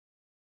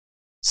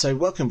So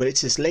welcome buddy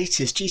to this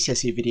latest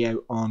GCSE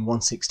video on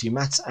 162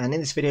 Maths, and in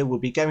this video we'll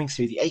be going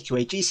through the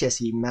AQA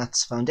GCSE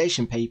Maths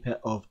Foundation paper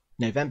of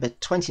November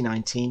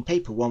 2019,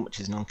 paper 1, which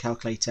is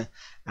non-calculator,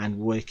 and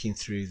working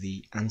through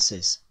the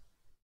answers.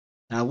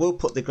 Now we'll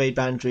put the grade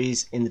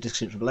boundaries in the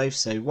description below,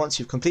 so once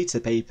you've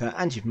completed the paper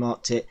and you've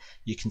marked it,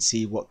 you can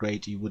see what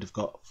grade you would have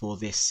got for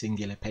this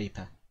singular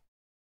paper.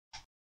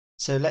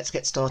 So let's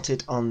get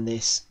started on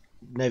this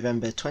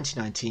November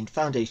 2019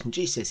 Foundation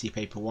GCSE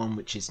paper 1,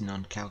 which is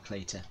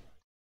non-calculator.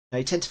 Now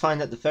you tend to find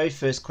that the very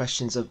first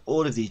questions of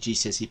all of these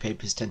GCSE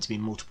papers tend to be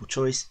multiple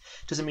choice.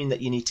 Doesn't mean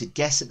that you need to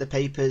guess at the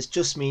papers,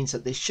 just means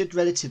that they should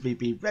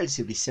be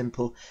relatively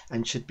simple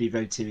and should be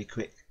relatively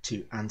quick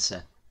to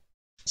answer.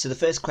 So the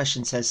first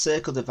question says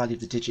circle the value of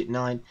the digit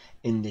 9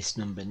 in this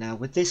number. Now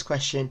with this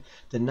question,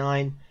 the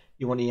 9,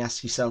 you want to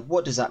ask yourself,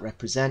 what does that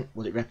represent?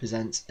 Well, it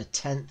represents a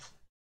tenth.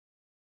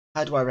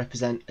 How do I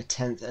represent a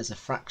tenth as a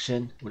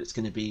fraction? Well, it's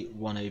going to be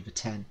 1 over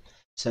 10.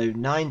 So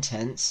 9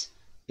 tenths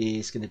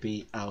is going to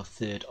be our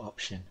third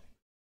option.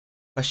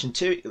 Question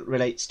 2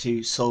 relates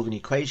to solving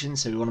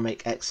equations, so we want to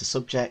make x a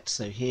subject.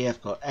 So here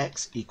I've got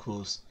x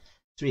equals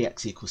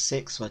 3x equals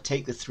 6, so I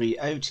take the 3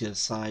 over to the other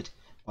side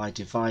by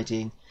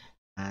dividing,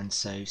 and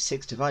so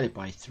 6 divided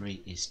by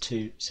 3 is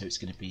 2, so it's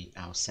going to be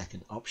our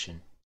second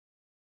option.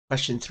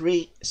 Question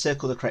 3,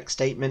 circle the correct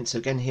statement. So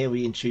again here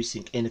we're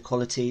introducing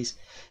inequalities.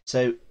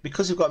 So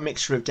because we've got a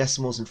mixture of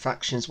decimals and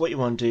fractions, what you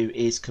want to do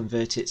is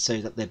convert it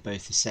so that they're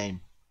both the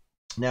same.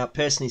 Now,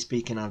 personally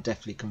speaking, I'll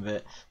definitely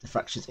convert the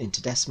fractions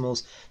into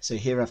decimals. So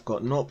here I've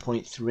got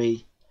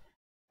 0.3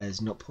 as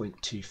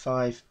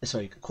 0.25,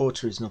 sorry, a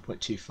quarter is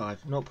 0.25,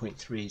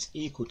 0.3 is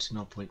equal to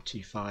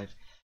 0.25,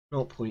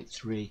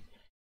 0.3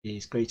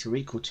 is greater or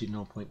equal to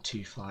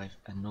 0.25,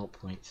 and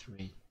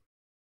 0.3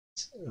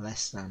 is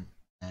less than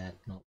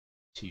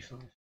 0.25.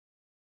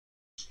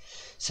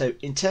 So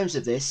in terms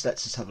of this,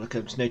 let's just have a look.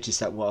 I've just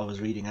noticed that what I was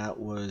reading out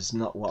was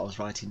not what I was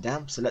writing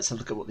down. So let's have a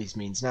look at what these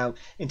means. Now,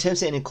 in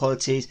terms of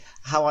inequalities,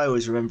 how I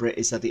always remember it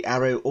is that the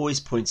arrow always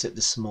points at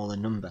the smaller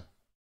number.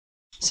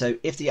 So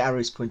if the arrow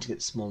is pointing at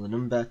the smaller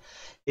number,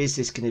 is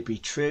this going to be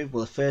true?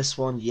 Well, the first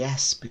one,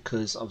 yes,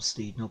 because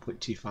obviously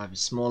 0.25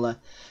 is smaller.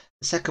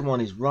 The second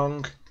one is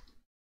wrong.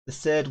 The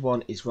third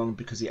one is wrong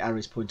because the arrow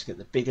is pointing at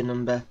the bigger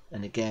number.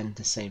 And again,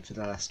 the same for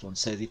the last one.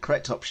 So the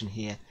correct option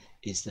here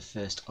is the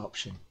first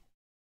option.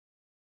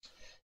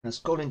 Now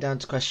scrolling down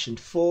to question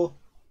 4,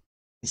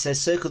 it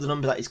says circle the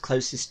number that is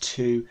closest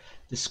to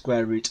the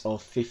square root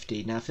of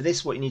 50. Now for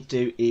this, what you need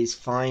to do is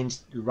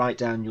write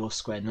down your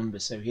square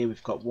numbers. So here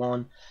we've got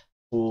 1,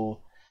 4,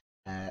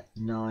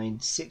 9,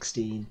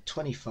 16,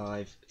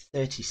 25,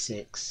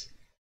 36,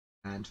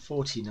 and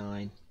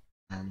 49,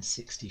 and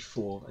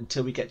 64,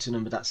 until we get to a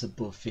number that's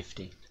above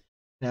 50.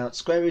 Now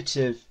square root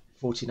of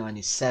 49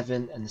 is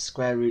 7, and the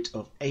square root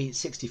of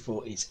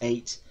 64 is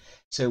 8.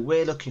 So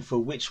we're looking for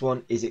which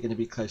one is it going to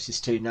be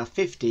closest to. Now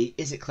 50,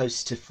 is it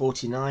closer to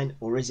 49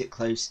 or is it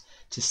close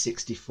to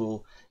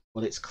 64?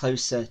 Well, it's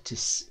closer to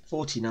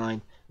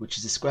 49, which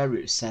is the square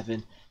root of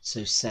 7,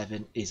 so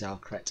 7 is our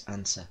correct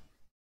answer.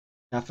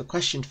 Now for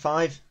question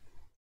 5,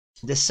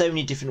 there's so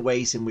many different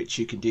ways in which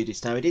you can do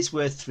this. Now it is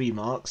worth 3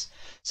 marks,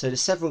 so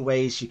there's several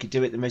ways you could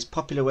do it. The most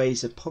popular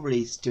ways are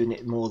probably doing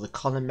it more the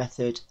column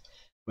method,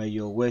 where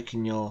you're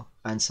working your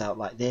answer out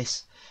like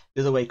this.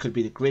 The other way could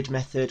be the grid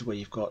method, where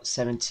you've got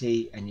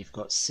 70 and you've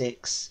got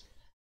 6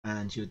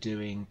 and you're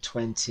doing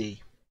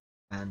 20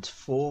 and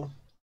 4.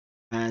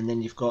 And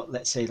then you've got,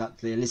 let's say, like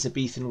the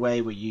Elizabethan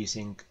way, we're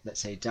using,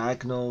 let's say,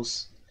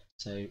 diagonals.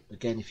 So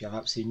again, if you have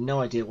absolutely no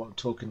idea what I'm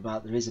talking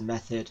about, there is a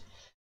method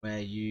where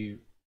you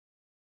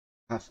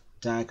have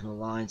diagonal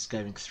lines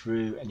going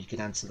through and you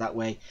can answer that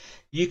way.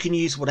 You can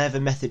use whatever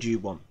method you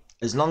want.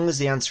 As long as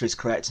the answer is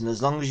correct and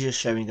as long as you're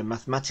showing a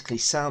mathematically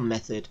sound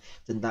method,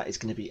 then that is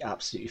going to be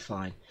absolutely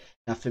fine.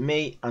 Now for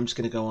me, I'm just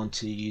going to go on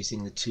to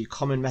using the 2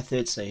 common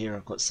methods. So here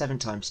I've got 7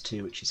 times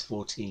 2, which is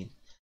 14,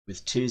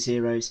 with 2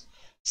 zeros.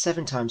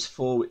 7 times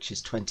 4, which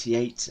is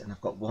 28, and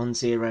I've got 1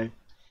 0.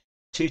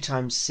 2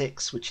 times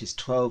 6, which is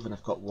 12, and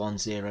I've got 1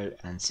 0.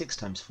 And 6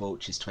 times 4,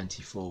 which is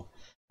 24.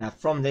 Now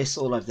from this,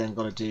 all I've then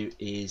got to do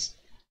is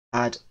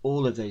add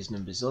all of those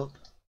numbers up,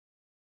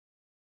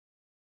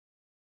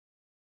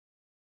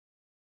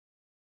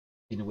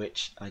 in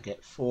which I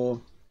get 4,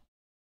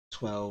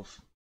 12,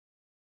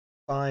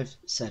 5,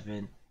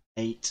 7,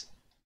 8,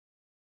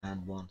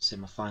 and 1. So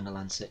my final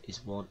answer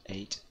is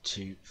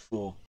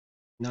 1824.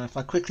 Now if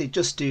I quickly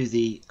just do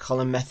the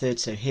column method,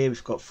 so here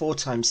we've got 4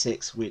 times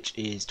 6, which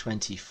is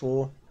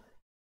 24,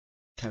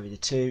 carry the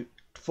 2,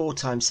 4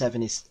 times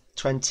 7 is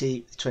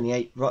 20,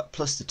 28,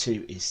 plus the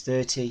 2 is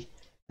 30,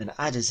 then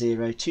add a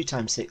 0, 2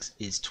 times 6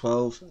 is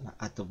 12,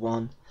 add the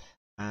 1,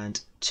 and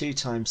 2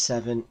 times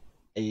 7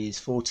 is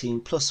 14,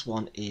 plus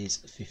 1 is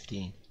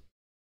 15.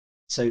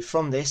 So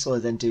from this, all I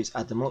then do is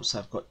add them up. So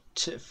I've got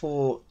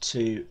 4,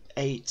 2,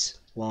 8,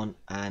 1,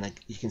 and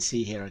you can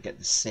see here I get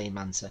the same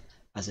answer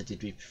as I did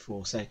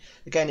before. So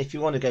again, if you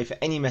want to go for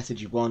any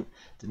method you want,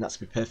 then that's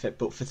be perfect.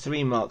 But for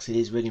 3 marks, it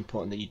is really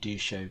important that you do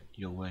show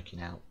you're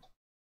working out.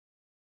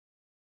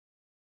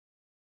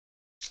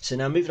 So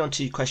now moving on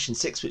to question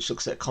 6, which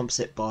looks at a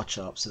composite bar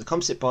chart. So the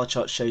composite bar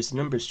chart shows the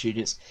number of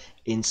students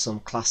in some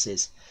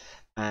classes.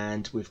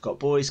 And we've got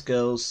boys,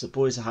 girls. So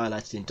boys are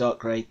highlighted in dark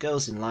grey,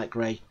 girls in light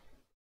grey.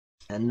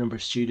 And the number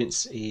of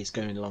students is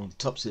going along the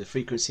top, so the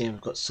frequency, and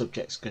we've got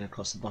subjects going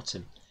across the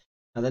bottom.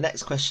 Now the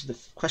next question, the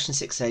question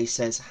 6a,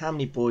 says how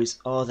many boys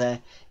are there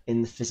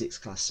in the physics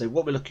class? So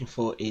what we're looking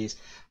for is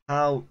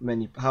how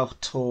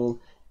tall,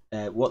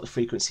 what the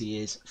frequency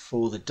is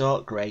for the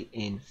dark grey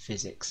in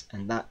physics,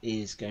 and that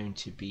is going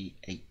to be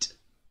 8.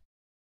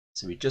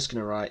 So we're just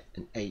going to write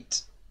an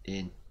 8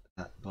 in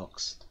that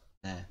box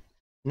there.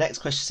 Next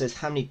question says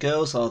how many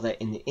girls are there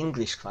in the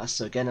English class?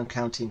 So again, I'm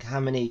counting how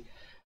many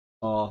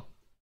are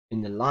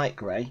in the light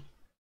grey.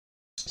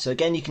 So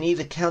again, you can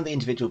either count the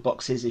individual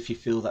boxes if you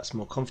feel that's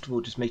more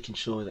comfortable, just making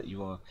sure that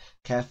you are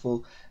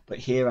careful. But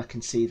here I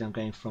can see that I'm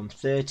going from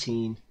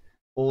 13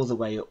 all the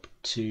way up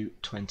to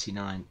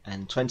 29,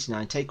 and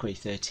 29 take away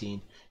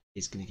 13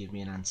 is going to give me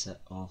an answer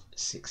of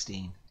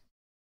 16.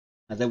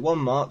 Now they're 1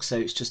 mark, so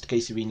it's just a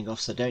case of reading off,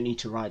 so I don't need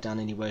to write down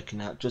any working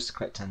out, just the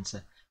correct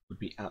answer would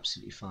be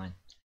absolutely fine.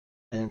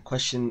 And then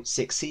question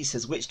 6c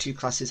says which 2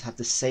 classes have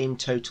the same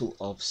total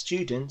of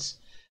students?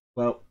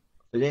 Well,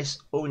 for this,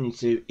 all we need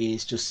to do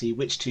is just see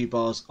which 2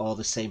 bars are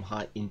the same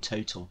height in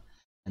total,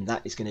 and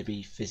that is going to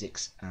be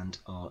physics and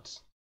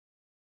arts.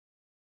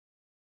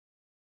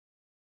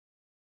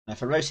 Now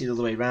if I rotate all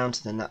the way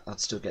around, then I'd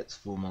still get the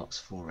 4 marks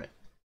for it.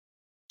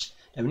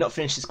 Now we've not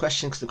finished this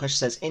question because the question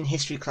says in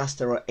history class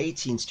there are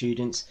 18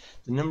 students,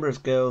 the number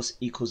of girls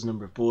equals the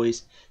number of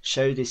boys,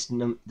 show this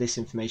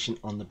information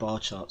on the bar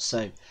chart.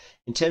 So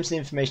in terms of the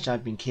information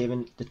I've been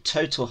given, the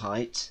total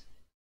height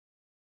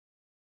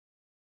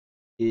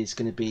is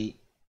going to be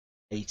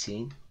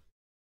 18,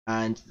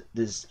 and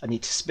I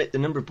need to split the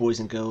number of boys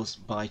and girls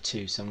by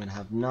 2, so I'm going to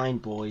have 9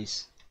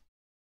 boys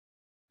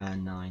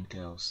and 9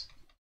 girls.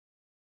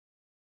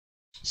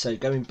 So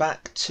going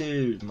back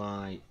to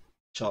my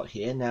chart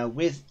here, now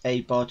with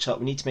a bar chart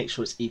we need to make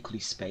sure it's equally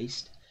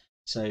spaced,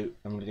 so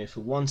I'm going to go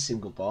for 1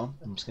 single bar.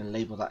 I'm just going to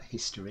label that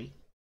history,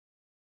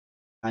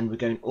 and we're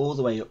going all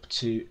the way up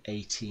to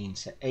 18,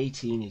 so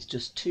 18 is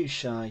just too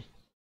shy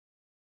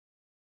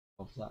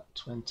of that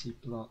 20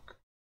 block,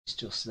 it's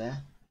just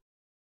there.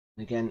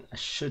 And again, I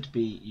should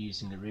be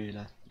using a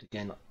ruler, but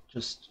again,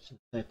 just for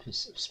the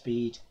purpose of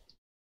speed,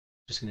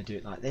 I'm just going to do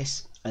it like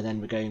this. And then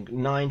we're going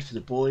 9 for the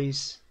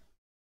boys,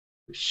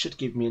 which should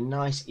give me a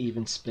nice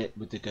even split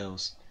with the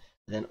girls.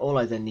 And then all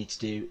I then need to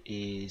do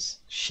is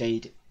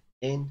shade it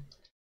in,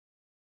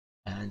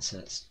 and so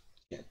let's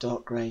get a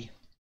dark grey,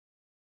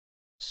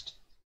 just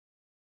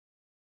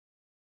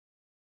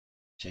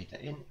shade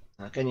that in.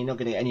 Now again, you're not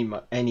going to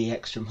get any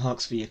extra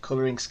marks for your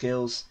colouring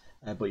skills,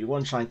 but you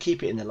want to try and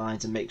keep it in the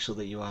lines and make sure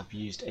that you have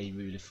used a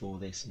ruler for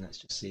this. And let's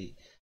just see,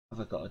 have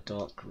I got a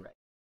dark grey?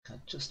 I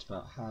just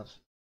about have.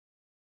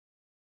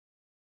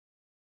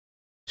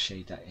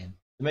 Shade that in.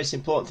 The most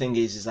important thing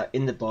is that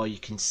in the bar you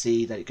can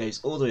see that it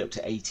goes all the way up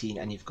to 18,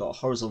 and you've got a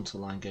horizontal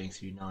line going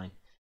through 9,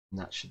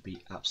 and that should be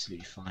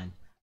absolutely fine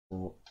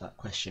for that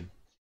question.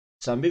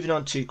 So I'm moving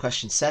on to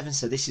question 7.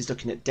 So this is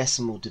looking at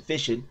decimal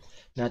division.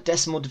 Now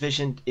decimal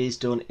division is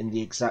done in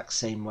the exact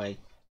same way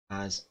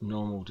as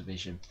normal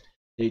division.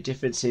 The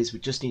difference is we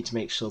just need to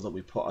make sure that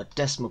we put our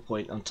decimal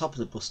point on top of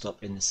the bus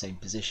stop in the same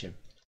position.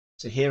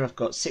 So here I've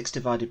got 6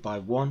 divided by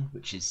 1,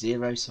 which is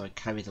 0, so I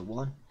carry the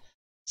 1.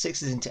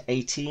 6 is into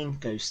 18,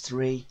 goes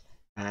 3,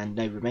 and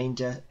no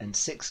remainder, and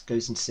 6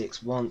 goes into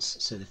 6 once,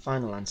 so the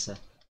final answer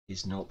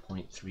is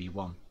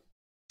 0.31.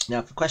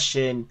 Now for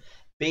question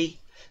B,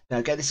 now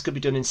again this could be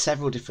done in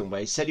several different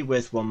ways. It's only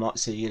worth 1 mark,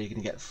 so you're going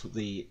to get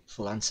the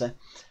full answer.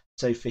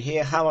 So for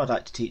here, how I'd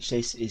like to teach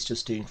this is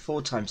just doing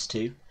 4 times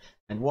 2.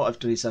 And what I've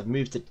done is I've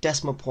moved the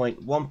decimal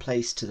point 1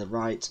 place to the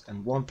right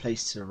and 1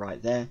 place to the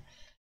right there.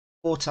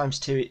 4 times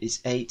 2 is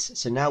 8.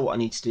 So now what I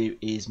need to do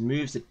is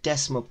move the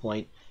decimal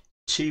point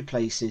 2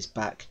 places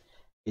back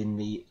in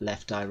the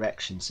left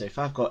direction. So if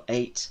I've got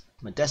 8,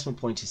 my decimal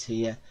point is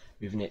here,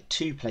 moving it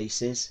 2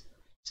 places,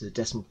 so the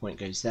decimal point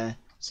goes there.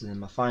 So then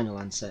my final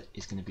answer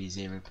is going to be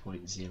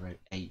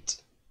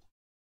 0.08.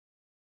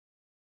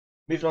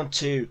 Moving on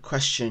to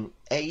question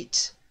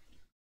 8.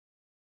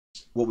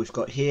 What we've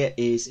got here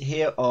is,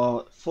 here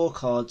are 4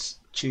 cards,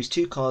 choose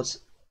 2 cards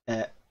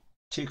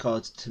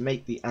to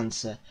make the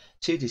answer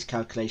to this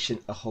calculation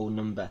a whole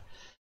number.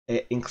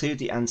 Include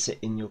the answer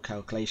in your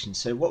calculation.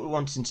 So what we're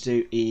wanting to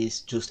do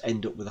is just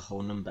end up with a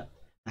whole number.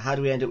 Now how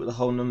do we end up with a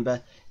whole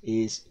number?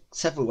 Is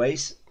several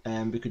ways.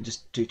 We can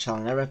just do trial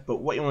and error, but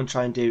what you want to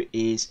try and do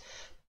is,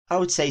 I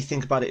would say,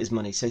 think about it as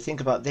money. So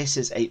think about this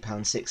as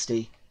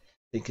 £8.60,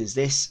 think of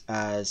this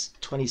as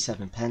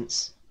 27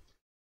 pence,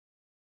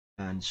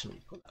 and should we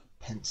put that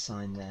pence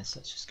sign there, so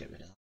let's just get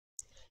rid of that.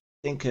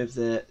 Think of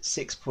the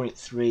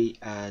 6.3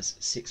 as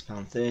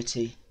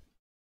 £6.30,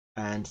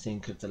 and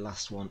think of the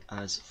last one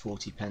as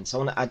 40 pence. I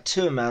want to add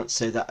 2 amounts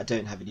so that I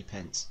don't have any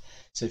pence.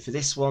 So for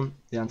this one,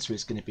 the answer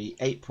is going to be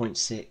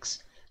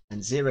 8.6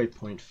 and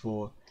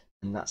 0.4,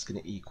 and that's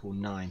going to equal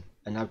 9.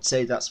 And I would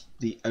say that's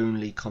the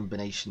only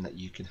combination that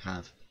you can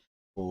have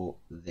for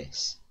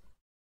this.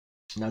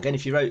 Now again,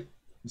 if you wrote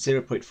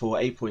 0.4,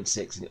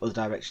 8.6 in the other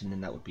direction, then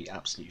that would be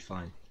absolutely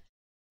fine.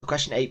 For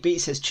question 8b,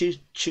 it says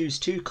choose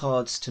two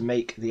cards to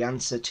make the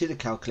answer to the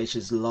calculation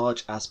as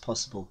large as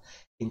possible.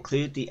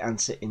 Include the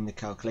answer in the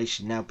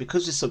calculation. Now,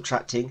 because we're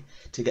subtracting,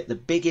 to get the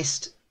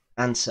biggest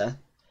answer,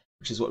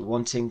 which is what we're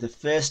wanting, the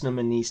first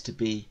number needs to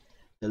be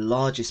the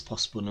largest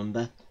possible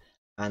number,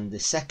 and the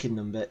second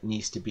number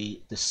needs to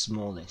be the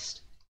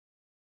smallest.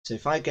 So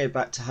if I go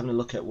back to having a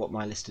look at what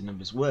my list of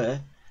numbers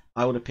were,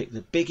 I want to pick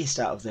the biggest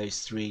out of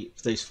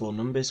those four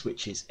numbers,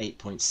 which is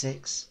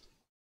 8.6.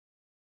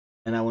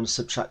 And I want to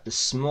subtract the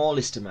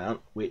smallest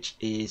amount, which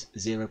is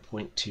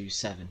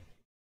 0.27.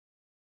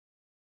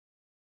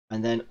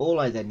 And then all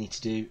I then need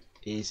to do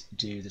is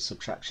do the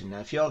subtraction.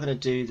 Now, if you are going to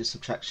do the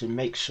subtraction,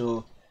 make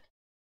sure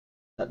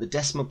that the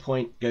decimal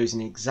point goes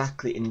in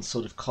exactly in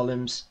sort of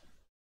columns,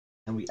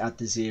 and we add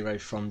the 0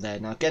 from there.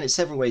 Now, again, it's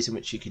several ways in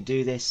which you can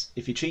do this.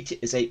 If you treat it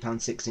as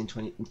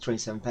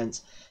 £8.16.27, you'll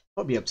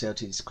probably be able to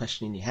do this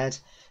question in your head,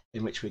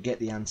 in which we get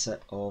the answer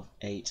of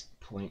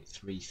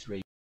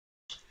 8.33.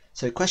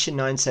 So question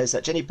 9 says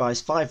that Jenny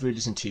buys 5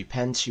 rulers and 2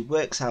 pens. She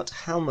works out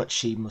how much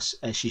she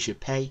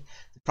should pay.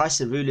 The price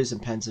of rulers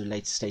and pens are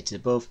later stated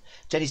above.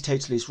 Jenny's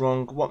total is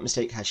wrong. What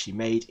mistake has she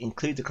made?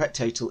 Include the correct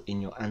total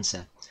in your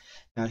answer.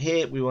 Now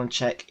here we want to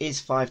check, is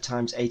 5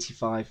 times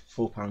 85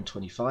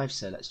 £4.25?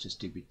 So let's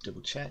just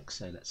double check.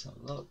 So let's have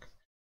a look.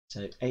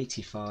 So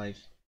 85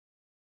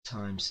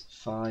 times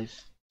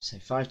 5. So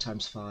 5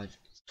 times 5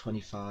 is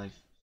 25.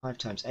 5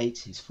 times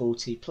 8 is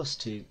 40, plus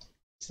 2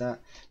 is that.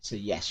 So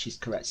yes, she's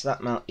correct. So that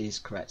amount is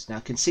correct. Now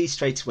I can see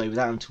straight away,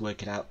 without having to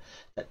work it out,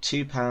 that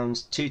 £2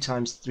 times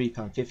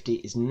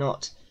 £3.50 is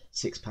not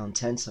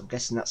 £6.10. So I'm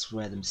guessing that's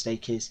where the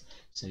mistake is.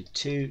 So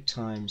 2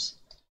 times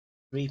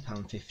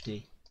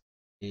 £3.50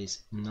 is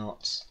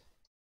not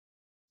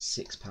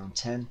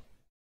 £6.10,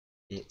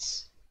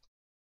 it's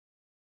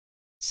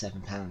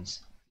 £7.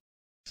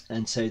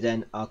 And so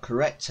then our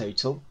correct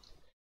total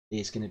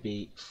is going to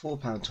be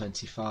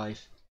 £4.25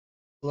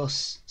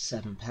 plus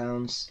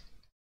 £7,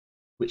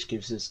 which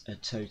gives us a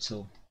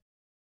total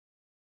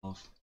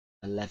of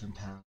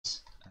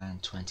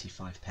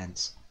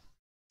 £11.25.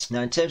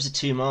 Now, in terms of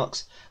 2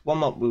 marks, 1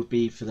 mark will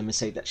be for the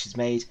mistake that she's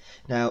made.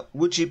 Now,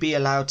 would you be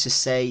allowed to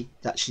say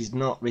that she's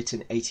not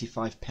written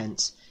 85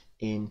 pence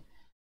in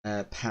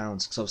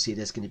pounds? Because obviously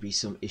there's going to be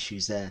some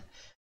issues there.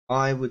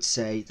 I would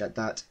say that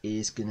that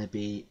is going to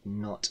be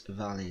not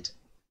valid.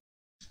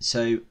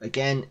 So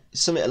again,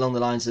 something along the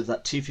lines of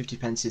that 250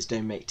 pences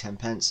don't make 10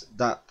 pence.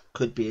 That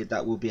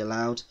will be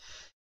allowed.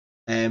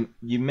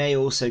 You may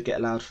also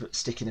get allowed for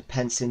sticking a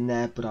pence in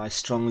there, but I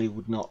strongly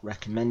would not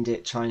recommend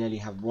it. Try and only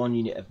have 1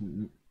 unit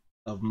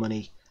of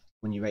money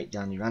when you write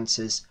down your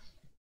answers.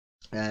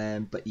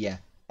 But yeah,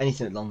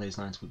 anything along those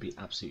lines would be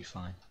absolutely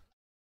fine.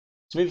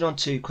 So moving on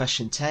to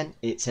question 10,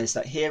 it says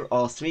that here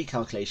are 3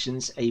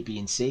 calculations, A, B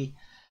and C.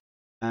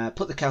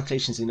 Put the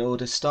calculations in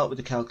order. Start with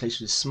the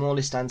calculation with the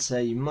smallest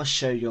answer. You must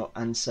show your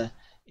answer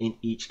in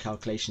each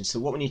calculation. So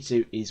what we need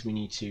to do is we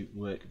need to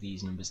work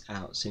these numbers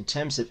out. So in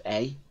terms of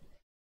A,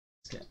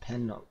 let's get a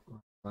pen, not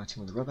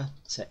writing with the rubber.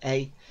 So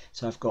A,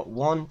 so I've got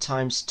 1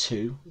 times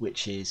 2,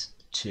 which is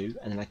 2,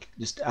 and then I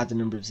just add the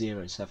number of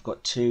zeros. So I've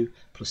got 2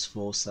 plus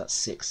 4, so that's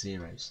 6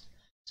 zeros.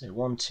 So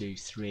 1, 2,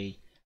 3,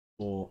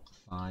 4,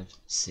 5,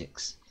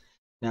 6.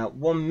 Now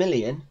 1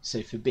 million,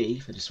 so for B,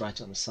 if I just write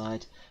it on the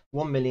side,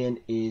 1 million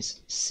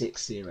is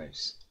 6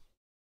 zeros.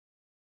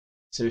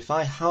 So if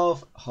I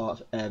halve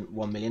 1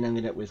 million, I'm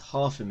going to end up with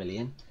half a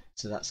million,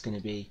 so that's going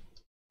to be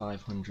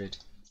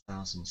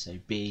 500,000. So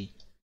B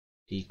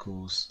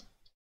equals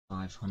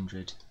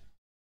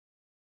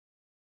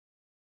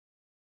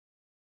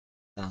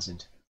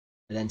 500,000.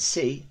 And then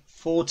C,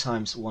 4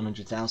 times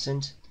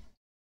 100,000.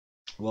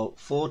 Well,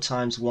 4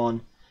 times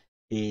 1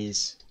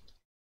 is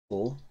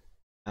 4,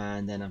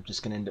 and then I'm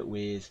just going to end up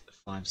with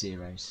 5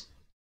 zeros.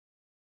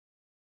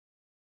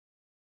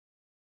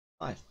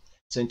 5.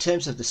 So in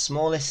terms of the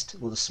smallest,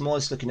 well, the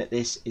smallest looking at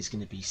this is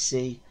going to be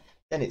C,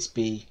 then it's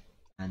B,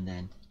 and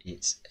then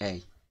it's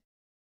A.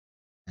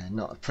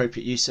 Not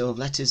appropriate use of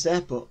letters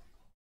there, but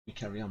we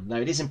carry on. Now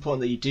it is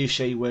important that you do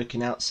show your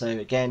working out. So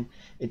again,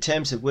 in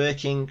terms of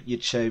working,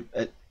 you'd show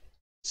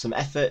some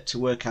effort to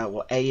work out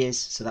what A is,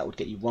 so that would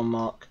get you 1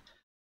 mark.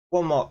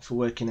 1 mark for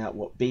working out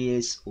what B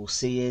is or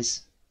C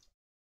is,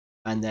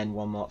 and then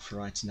 1 mark for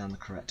writing down the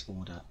correct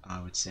order,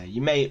 I would say.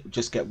 You may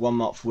just get 1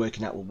 mark for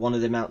working out what one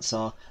of the amounts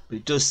are, but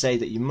it does say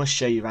that you must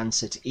show your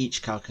answer to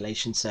each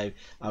calculation, so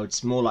I would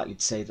more likely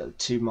to say that the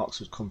 2 marks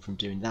would come from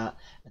doing that,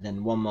 and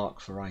then 1 mark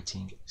for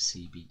writing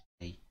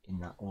CBA in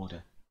that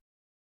order.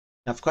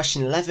 Now for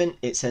question 11,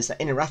 it says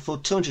that in a raffle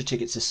 200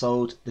 tickets are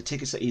sold. The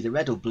tickets are either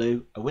red or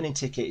blue. A winning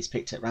ticket is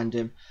picked at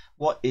random.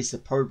 What is the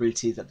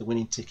probability that the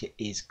winning ticket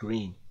is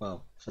green?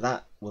 Well, for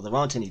that, well, there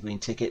aren't any green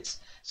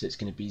tickets, so it's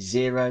going to be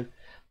 0,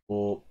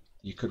 or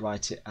you could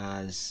write it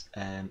as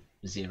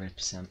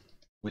 0%,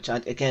 which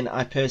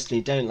I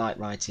personally don't like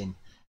writing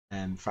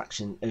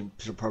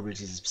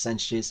probabilities as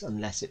percentages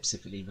unless it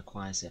specifically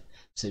requires it.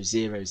 So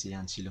 0 is the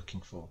answer you're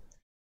looking for.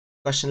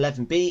 Question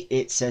 11b,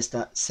 it says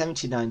that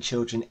 79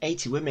 children,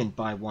 80 women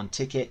buy one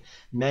ticket,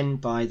 men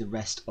buy the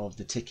rest of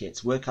the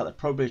tickets. Work out the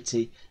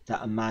probability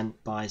that a man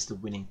buys the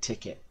winning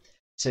ticket.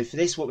 So for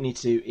this, what we need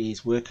to do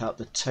is work out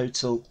the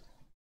total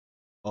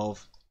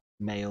of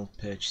male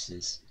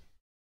purchases.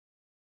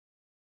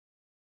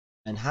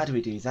 And how do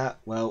we do that?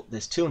 Well,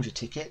 there's 200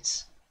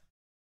 tickets.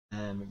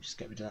 Let me just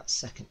get rid of that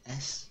second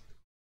S.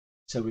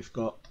 So we've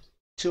got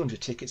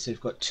 200 tickets, so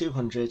we've got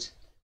 200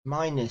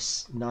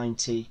 minus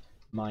 90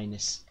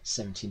 minus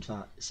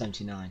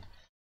 79.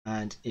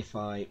 And if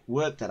I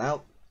work that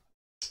out,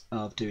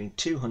 of doing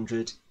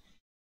 200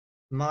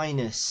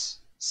 minus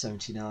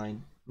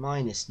 79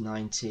 minus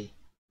 90,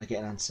 I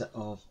get an answer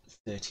of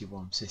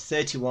 31. So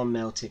 31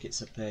 male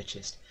tickets are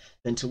purchased.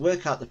 Then to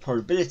work out the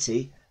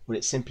probability, well,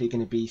 it's simply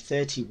going to be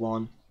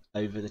 31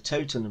 over the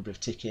total number of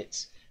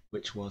tickets,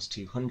 which was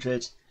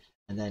 200.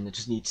 And then I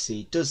just need to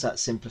see, does that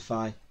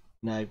simplify?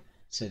 No.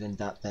 So then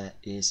that there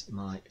is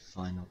my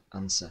final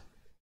answer.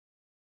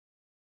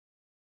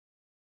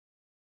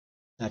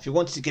 Now, if you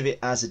wanted to give it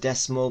as a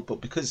decimal,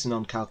 but because it's a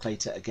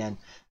non-calculator, again,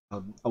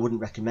 I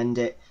wouldn't recommend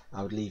it.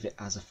 I would leave it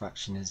as a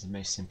fraction as the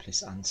most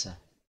simplest answer.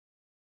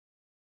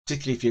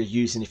 Particularly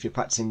if you're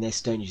practicing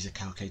this, don't use a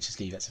calculator, just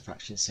leave it as a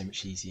fraction, it's so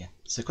much easier.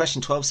 So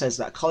question 12 says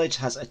that a college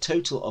has a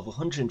total of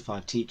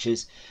 105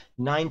 teachers,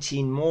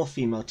 19 more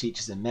female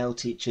teachers than male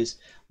teachers.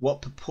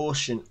 What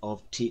proportion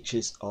of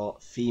teachers are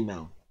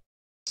female?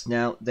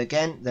 Now,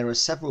 again, there are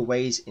several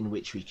ways in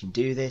which we can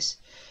do this.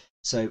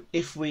 So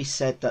if we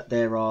said that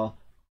there are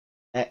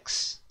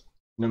X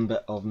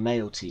number of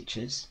male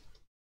teachers,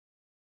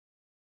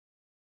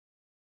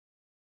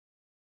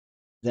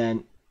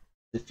 then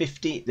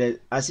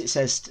as it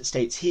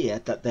states here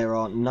that there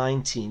are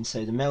 19,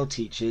 so the male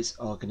teachers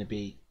are going to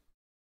be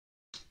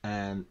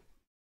so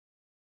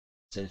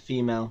the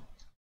female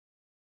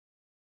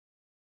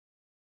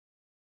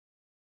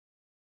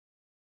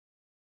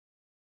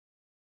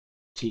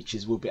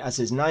teachers will be, as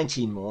there's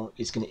 19 more,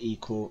 is going to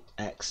equal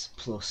X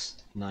plus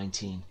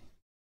 19.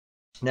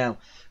 Now,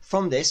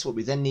 from this, what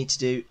we then need to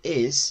do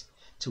is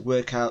to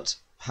work out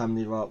how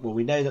many there are. Well,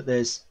 we know that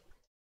there's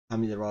how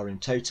many there are in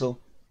total.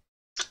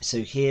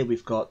 So here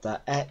we've got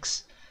that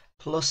X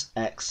plus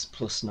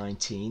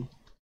 19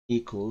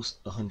 equals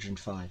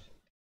 105.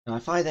 Now,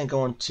 if I then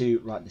go on to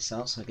write this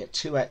out, so I get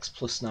 2x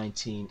plus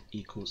 19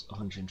 equals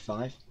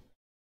 105.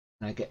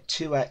 And I get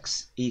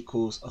 2x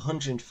equals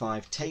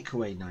 105 take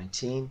away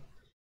 19.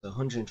 So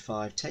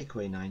 105 take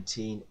away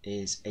 19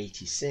 is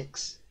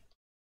 86.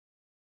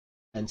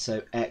 And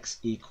so X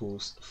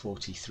equals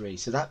 43.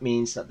 So that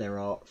means that there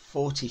are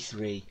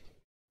 43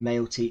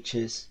 male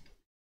teachers,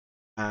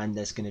 and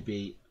there's going to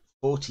be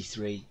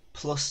 43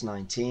 plus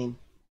 19,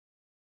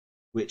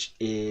 which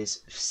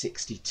is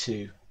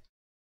 62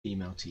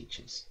 female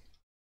teachers.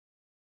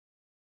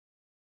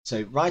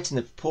 So writing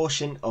the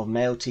proportion of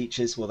male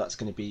teachers, well, that's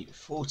going to be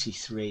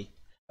 43.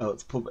 Oh,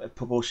 the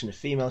proportion of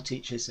female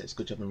teachers, so it's a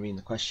good job I'm reading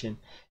the question.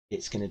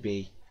 It's going to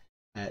be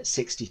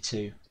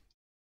 62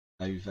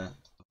 over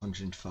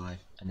 105.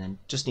 And then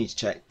just need to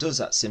check, does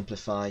that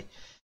simplify?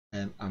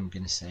 I'm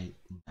going to say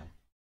no.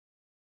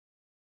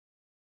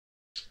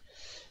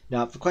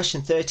 Now for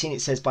question 13,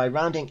 it says by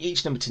rounding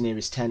each number to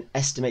nearest 10,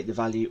 estimate the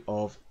value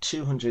of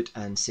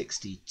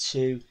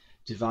 262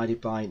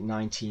 divided by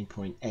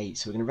 19.8.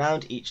 So we're going to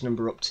round each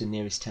number up to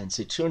nearest 10.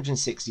 So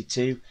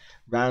 262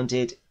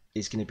 rounded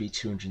is going to be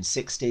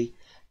 260,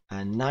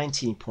 and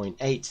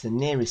 19.8, the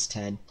nearest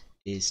 10,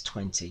 is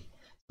 20.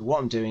 So what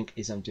I'm doing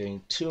is I'm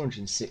doing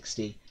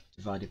 260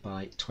 divided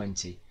by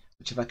 20,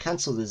 which if I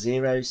cancel the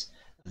zeros,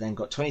 I've then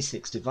got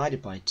 26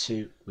 divided by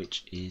 2,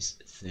 which is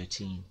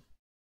 13.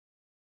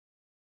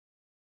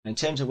 In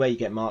terms of where you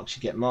get marks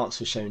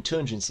for showing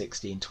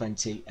 260 and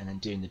 20 and then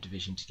doing the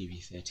division to give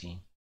you 13.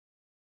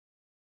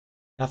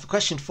 Now for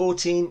question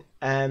 14,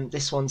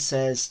 this one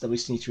says that we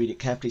just need to read it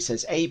carefully. It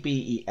says A, B,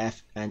 E,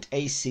 F and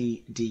A,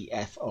 C, D,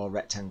 F are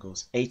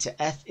rectangles. A to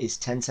F is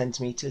 10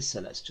 centimeters, so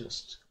let's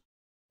just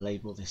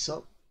label this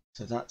up.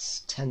 So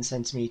that's 10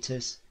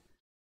 centimeters.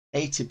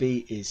 A to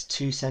B is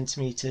 2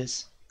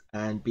 centimeters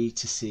and B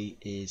to C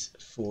is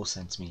 4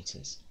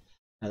 centimeters.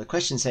 Now the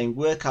question is saying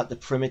work out the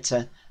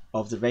perimeter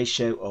of the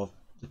ratio of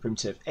the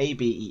perimeter of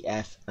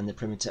ABEF and the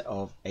perimeter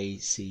of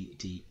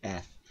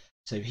ACDF.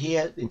 So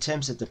here, in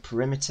terms of the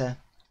perimeter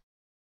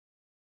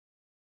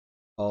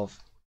of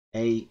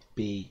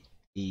ABEF,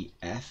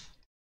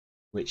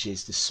 which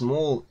is the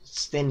small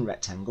thin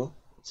rectangle,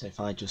 so if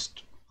I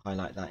just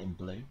highlight that in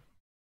blue,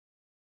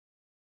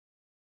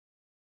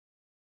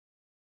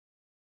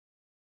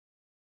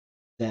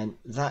 then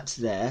that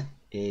there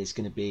is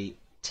going to be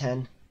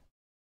 10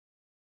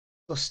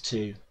 plus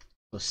 2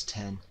 plus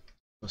 10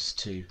 plus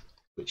 2,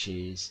 which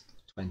is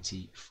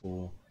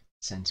 24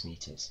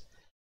 centimeters.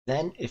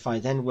 Then if I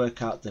then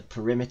work out the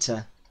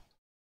perimeter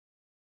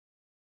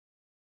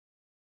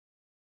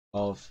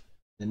of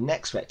the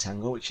next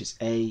rectangle, which is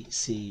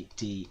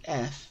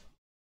ACDF,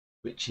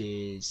 which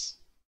is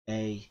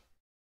ACDF,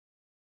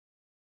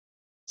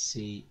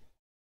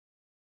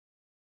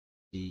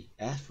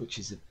 which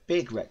is a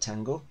big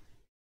rectangle,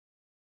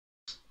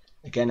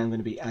 again I'm going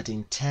to be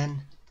adding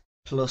 10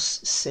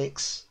 plus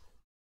 6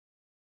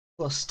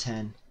 plus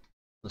 10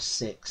 plus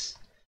 6,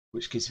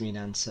 which gives me an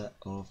answer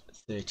of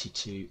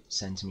 32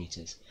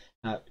 centimeters.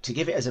 Now, to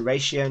give it as a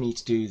ratio, I need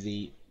to do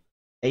the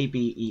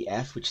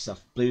ABEF, which is our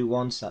blue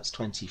one, so that's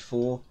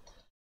 24,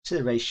 to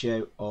the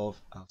ratio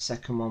of our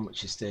second one,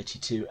 which is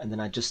 32, and then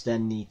I just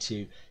then need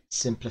to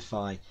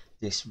simplify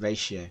this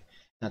ratio.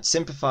 Now, to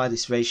simplify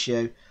this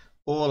ratio,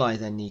 all I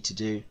then need to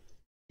do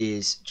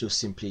is just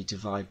simply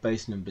divide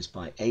both numbers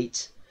by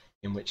 8,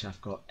 in which I've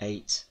got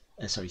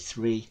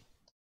 3.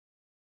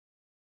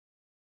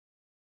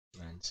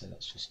 And so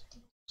let's just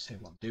say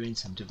what I'm doing.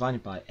 So I'm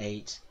dividing by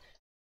 8,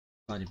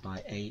 divided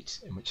by 8,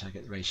 in which I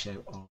get the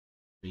ratio of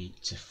 3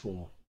 to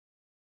 4.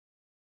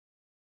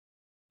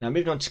 Now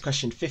moving on to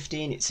question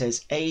 15, it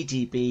says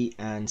ADB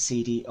and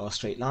CD are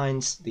straight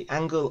lines. The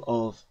angle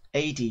of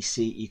ADC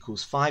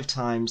equals 5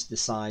 times the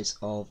size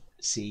of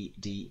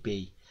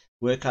CDB.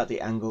 Work out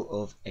the angle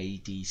of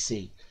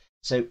ADC.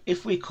 So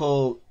if we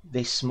call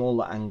this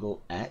smaller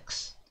angle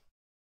X,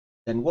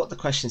 then what the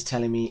question is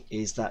telling me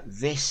is that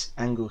this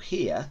angle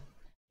here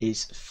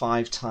is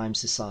 5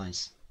 times the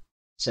size.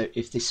 So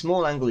if this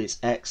small angle is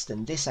X,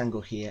 then this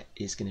angle here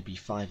is going to be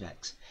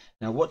 5X.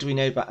 Now what do we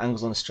know about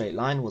angles on a straight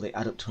line? Well, they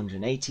add up to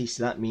 180,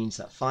 so that means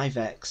that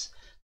 5X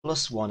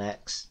plus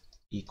 1X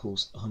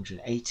equals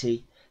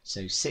 180.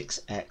 So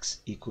 6X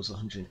equals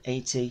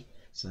 180.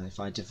 So if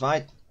I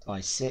divide by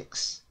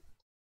 6,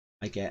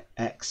 I get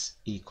X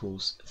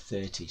equals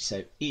 30.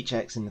 So each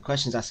X, and the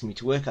question is asking me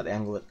to work out the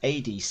angle of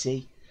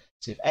ADC.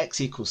 So if X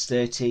equals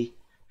 30,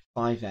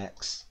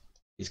 5X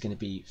is going to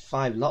be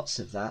 5 lots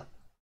of that,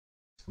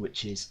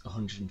 which is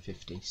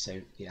 150.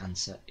 So the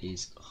answer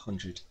is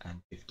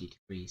 150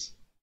 degrees.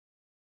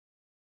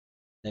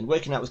 Then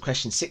working out with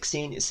question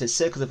 16, it says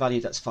circle the value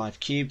that's 5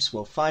 cubes.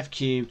 Well, 5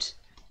 cubed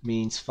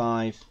means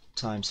 5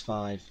 times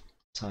 5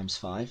 times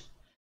 5.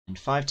 And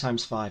 5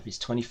 times 5 is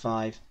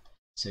 25.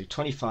 So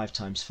 25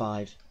 times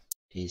 5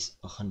 is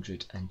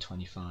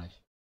 125.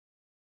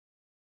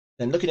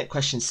 Then looking at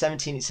question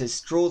 17, it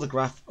says draw the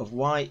graph of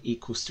y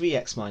equals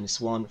 3x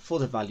minus 1 for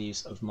the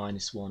values of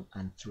minus 1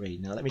 and 3.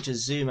 Now let me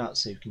just zoom out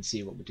so you can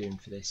see what we're doing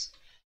for this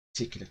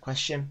particular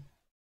question.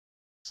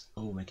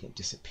 Oh, making it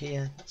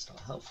disappear. That's not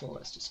helpful.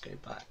 Let's just go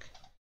back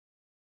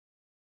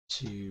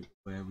to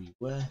where we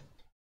were.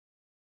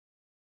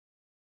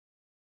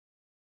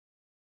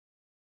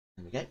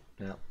 There we go.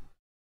 Now,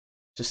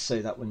 just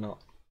so that we're not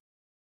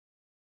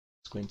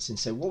squinting.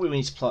 So what we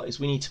need to plot is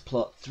we need to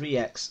plot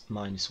 3x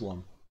minus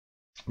 1.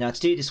 Now to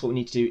do this, what we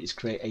need to do is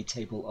create a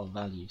table of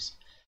values.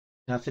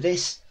 Now for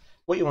this,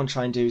 what you want to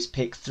try and do is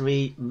pick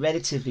 3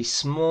 relatively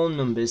small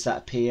numbers that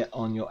appear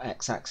on your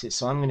x-axis.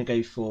 So I'm going to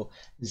go for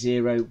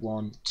 0,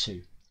 1,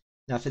 2.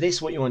 Now for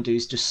this, what you want to do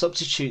is just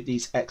substitute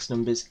these x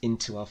numbers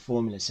into our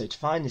formula. So to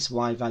find this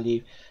y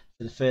value,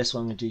 for the first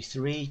one I'm going to do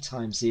 3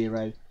 times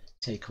 0,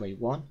 take away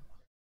 1,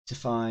 to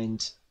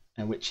find,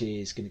 which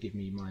is going to give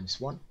me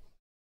minus 1.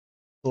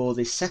 For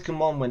the second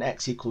one, when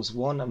x equals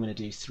 1, I'm going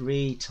to do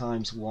 3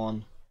 times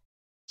 1.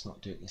 Let's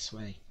not do it this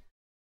way.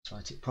 Let's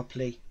write it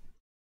properly.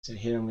 So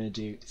here I'm going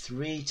to do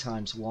 3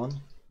 times 1,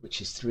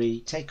 which is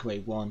 3, take away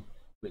 1,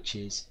 which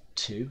is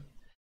 2.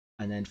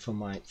 And then for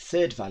my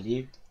third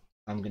value,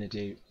 I'm going to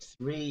do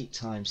 3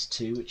 times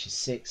 2, which is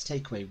 6,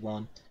 take away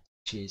 1,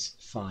 which is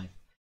 5.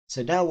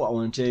 So now what I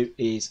want to do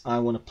is I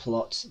want to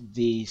plot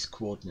these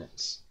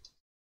coordinates.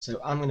 So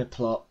I'm going to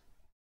plot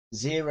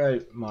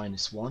 0,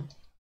 minus 1.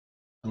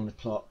 I'm going to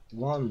plot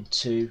 1,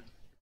 2,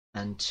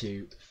 and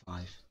 2,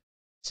 5.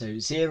 So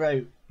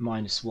 0,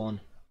 minus 1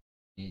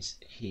 is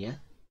here.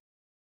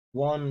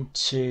 1,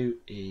 2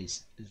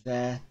 is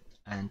there,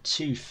 and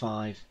 2,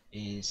 5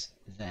 is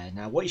there.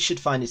 Now what you should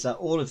find is that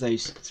all of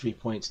those 3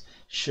 points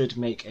should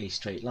make a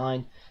straight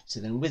line. So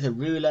then with a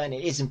ruler, and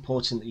it is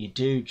important that you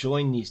do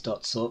join these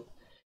dots up,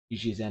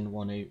 you then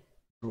want to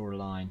draw a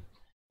line.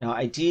 Now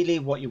ideally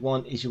what you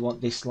want is you want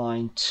this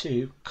line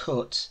to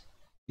cut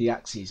the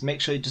axes.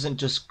 Make sure it doesn't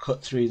just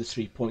cut through the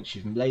 3 points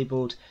you've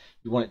labelled,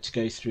 you want it to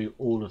go through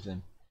all of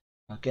them.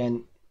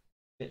 Again,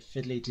 a bit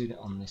fiddly doing it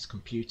on this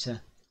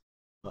computer,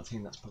 but I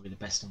think that's probably the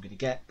best I'm going to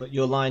get. But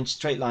your line,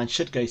 straight line,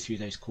 should go through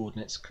those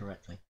coordinates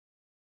correctly.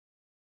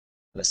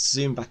 Let's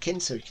zoom back in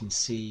so we can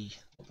see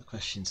what the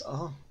questions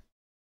are.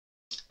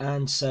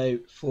 And so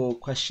for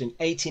question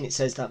 18, it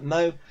says that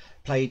Mo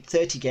played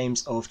 30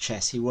 games of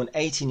chess. He won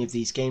 18 of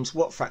these games.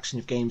 What fraction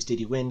of games did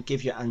he win?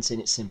 Give your answer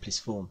in its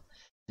simplest form.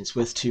 It's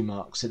worth 2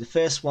 marks. So the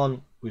first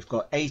one, we've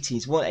got 18,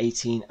 he's won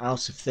 18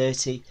 out of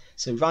 30.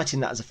 So writing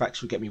that as a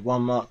fraction will get me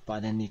 1 mark, but I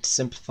then need to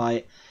simplify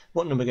it.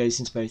 What number goes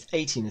into both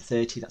 18 and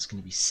 30? That's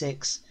going to be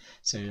 6.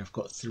 So I've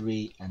got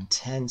 3 and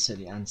 10. So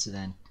the answer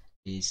then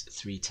is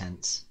 3/10.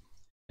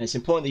 And it's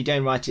important that you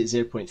don't write it as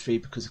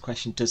 0.3 because the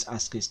question does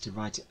ask us to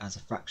write it as a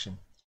fraction.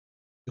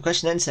 The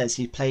question then says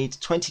he played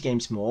 20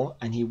 games more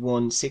and he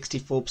won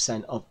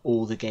 64% of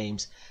all the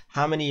games.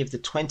 How many of the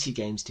 20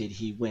 games did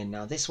he win?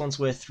 Now this one's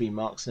worth 3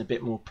 marks and a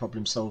bit more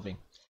problem solving.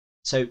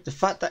 So the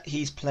fact that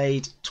he's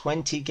played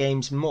 20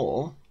 games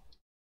more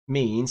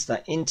means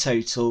that in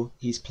total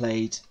he's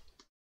played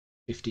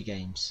 50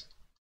 games.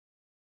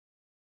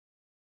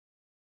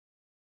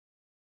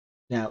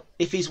 Now,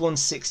 if he's won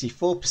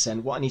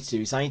 64%, what I need to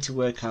do is I need to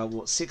work out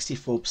what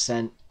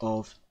 64%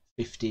 of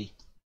 50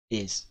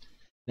 is.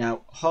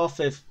 Now, half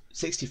of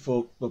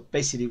 64, well,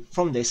 basically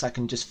from this I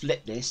can just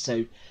flip this.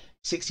 So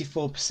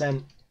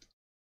 64%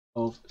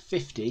 of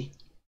 50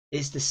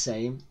 is the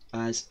same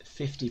as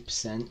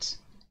 50%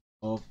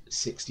 of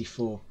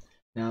 64.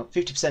 Now,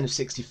 50% of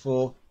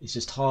 64 is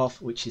just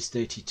half, which is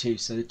 32.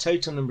 So the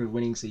total number of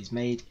winnings he's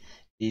made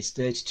is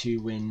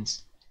 32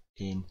 wins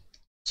in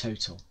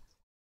total.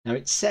 Now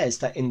it says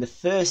that in the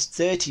first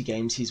 30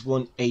 games he's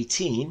won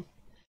 18.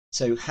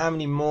 So how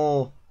many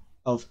more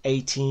of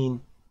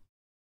 18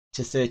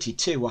 to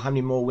 32? Well, how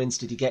many more wins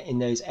did he get in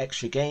those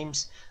extra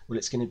games? Well,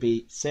 it's going to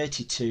be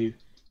 32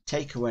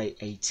 take away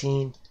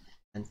 18,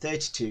 and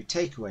 32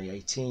 take away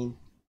 18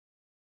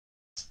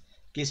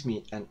 gives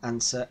me an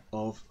answer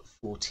of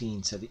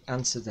 14. So the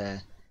answer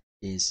there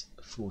is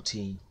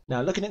 14.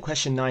 Now looking at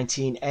question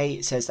 19a,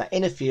 it says that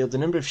in a field the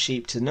number of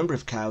sheep to the number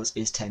of cows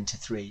is 10 to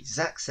 3.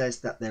 Zach says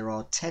that there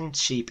are 10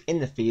 sheep in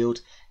the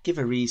field. Give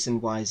a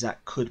reason why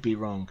Zach could be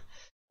wrong.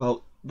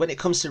 Well, when it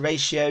comes to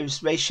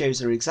ratios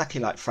are exactly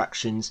like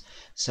fractions,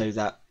 so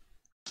that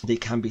they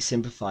can be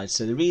simplified.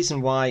 So the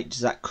reason why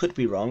Zach could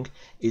be wrong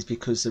is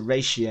because the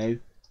ratio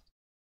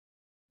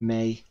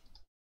may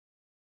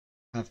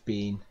have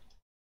been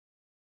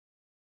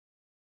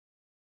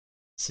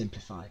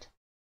simplified.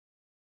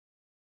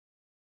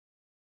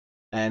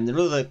 There are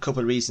other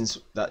couple of reasons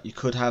that you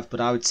could have,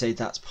 but I would say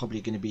that's probably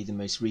going to be the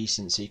most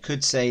recent. So you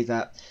could say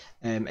that,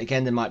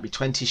 again, there might be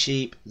 20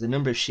 sheep. The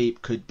number of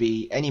sheep could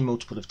be any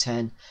multiple of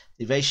 10.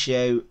 The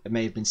ratio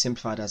may have been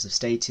simplified as I've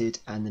stated,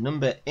 and the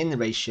number in the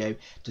ratio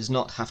does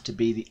not have to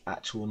be the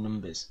actual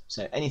numbers.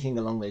 So anything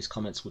along those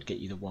comments would get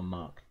you the 1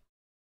 mark.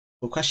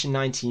 For question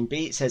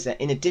 19b, it says that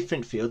in a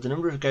different field, the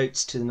number of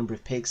goats to the number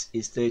of pigs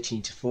is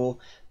 13 to 4.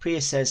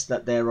 Priya says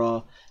that there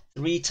are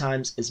 3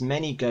 times as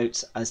many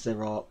goats as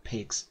there are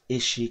pigs.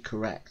 Is she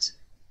correct?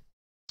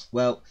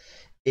 Well,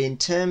 in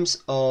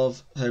terms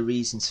of her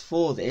reasons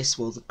for this,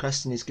 well, the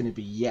question is going to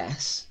be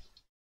yes.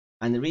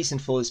 And the reason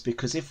for this is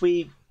because if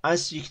we,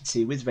 as you can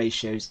see with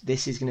ratios,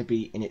 this is going to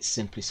be in its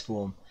simplest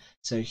form.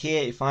 So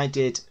here, if I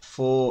did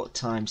 4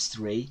 times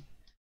 3,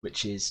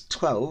 which is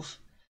 12,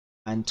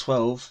 and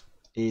 12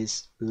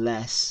 is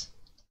less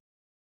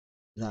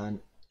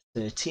than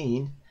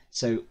 13,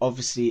 so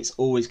obviously it's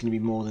always going to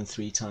be more than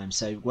 3 times.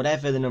 So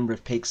whatever the number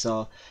of pigs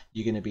are,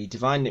 you're going to be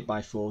dividing it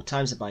by 4,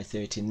 times it by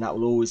 13. That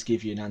will always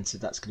give you an answer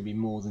that's going to be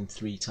more than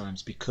 3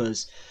 times,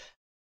 because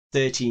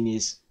 13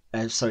 is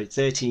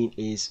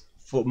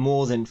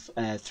more than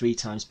 3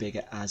 times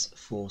bigger as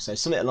 4. So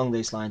something along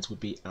those lines would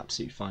be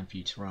absolutely fine for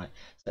you to write.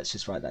 So let's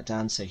just write that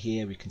down. So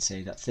here we can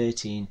say that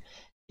 13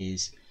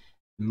 is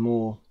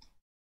more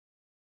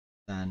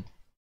than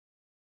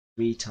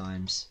 3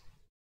 times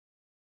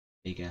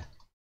bigger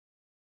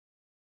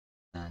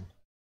than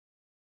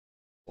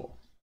 4.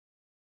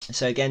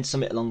 So again,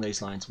 something along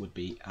those lines would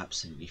be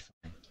absolutely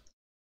fine.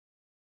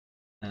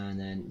 And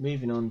then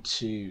moving on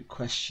to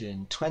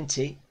question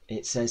 20,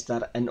 it says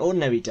that an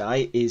ordinary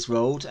die is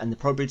rolled and the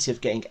probability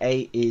of getting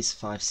A is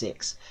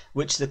 5/6.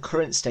 Which of the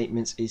current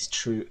statements is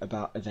true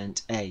about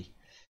event A?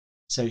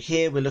 So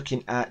here we're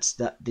looking at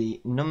that the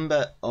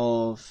number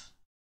of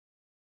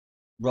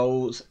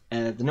rolls,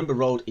 the number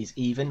rolled is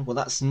even. Well,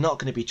 that's not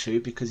going to be true,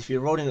 because if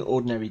you're rolling an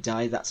ordinary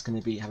die, that's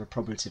going to have a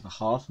probability of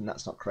 1/2, and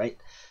that's not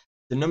correct.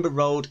 The number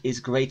rolled is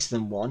greater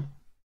than 1,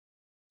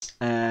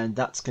 and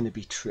that's going to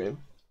be true,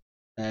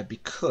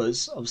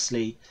 because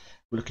obviously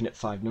we're looking at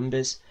 5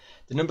 numbers.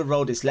 The number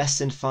rolled is less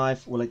than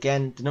 5. Well,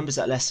 again, the numbers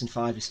that are less than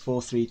 5 is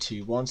 4, 3,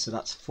 2, 1, so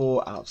that's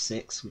 4 out of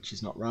 6, which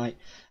is not right.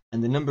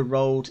 And the number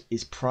rolled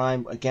is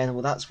prime. Again,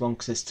 well, that's wrong,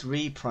 because there's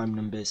 3 prime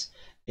numbers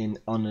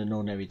on an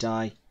ordinary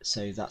die,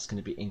 so that's going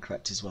to be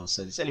incorrect as well.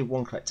 So there's only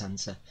one correct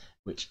answer,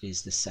 which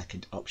is the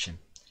second option.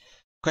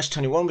 Question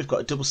 21, we've got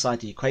a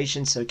double-sided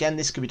equation. So again,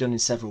 this could be done in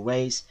several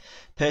ways.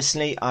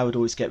 Personally, I would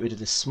always get rid of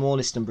the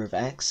smallest number of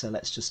x, so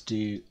let's just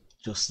do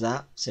just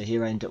that. So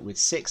here I end up with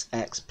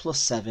 6x plus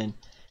 7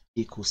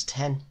 equals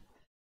 10.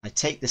 I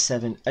take the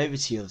 7 over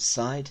to the other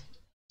side,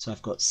 so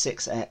I've got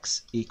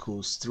 6x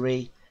equals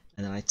 3,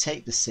 and then I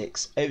take the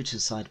 6 over to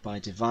the side by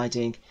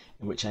dividing,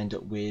 in which I end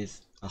up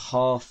with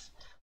 1/2.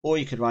 Or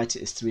you could write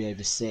it as 3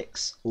 over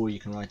 6, or you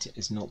can write it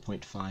as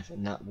 0.5,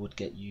 and that would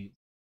get you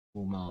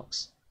full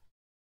marks.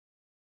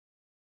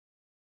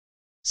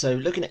 So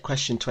looking at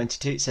question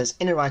 22, it says,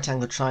 in a right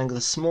angle triangle,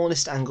 the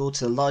smallest angle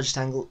to the largest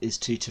angle is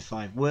 2 to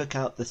 5. Work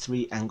out the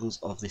 3 angles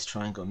of this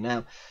triangle.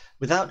 Now,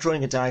 without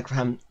drawing a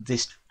diagram,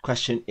 this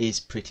question is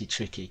pretty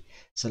tricky.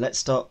 So let's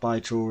start by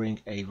drawing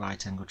a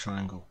right angle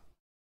triangle.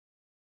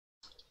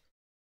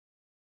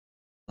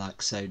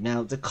 Like so.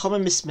 Now, the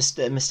common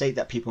mistake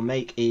that people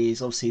make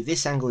is obviously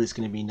this angle is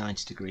going to be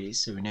 90 degrees.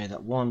 So we know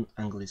that one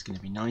angle is going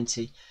to be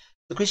 90.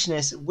 The question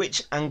is,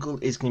 which angle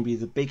is going to be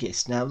the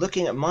biggest? Now,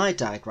 looking at my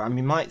diagram,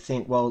 you might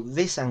think, well,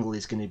 this angle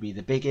is going to be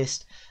the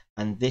biggest,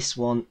 and this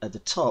one at the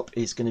top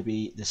is going to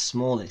be the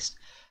smallest.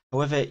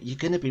 However, you're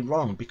going to be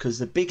wrong because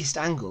the biggest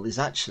angle is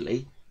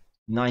actually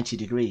 90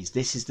 degrees.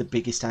 This is the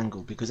biggest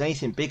angle because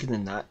anything bigger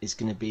than that is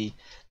going to be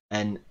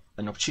an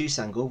obtuse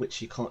angle,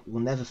 which will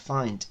never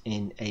find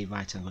in a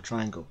right angle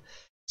triangle.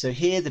 So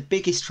here the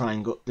biggest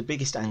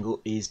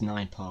angle is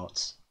 9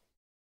 parts.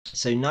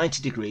 So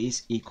 90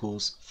 degrees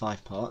equals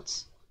 5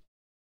 parts.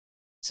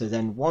 So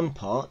then 1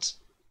 part,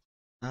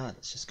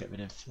 let's just get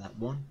rid of that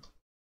one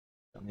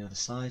on the other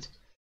side.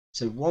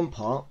 So 1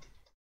 part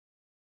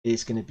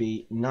is going to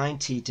be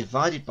 90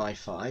 divided by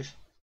 5,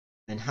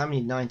 and how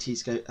many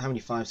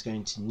 5s go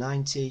into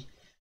 90?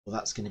 Well,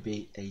 that's going to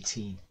be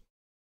 18.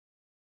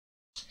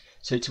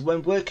 So to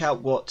work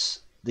out what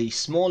the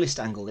smallest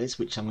angle is,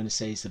 which I'm going to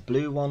say is the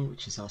blue one,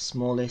 which is our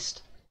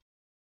smallest,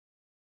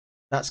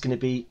 that's going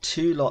to be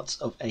 2 lots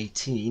of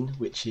 18,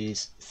 which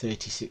is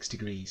 36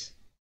 degrees.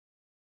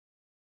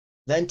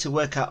 Then to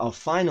work out our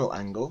final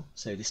angle,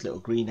 so this little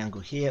green angle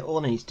here,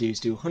 all I need to do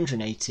is do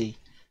 180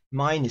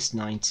 minus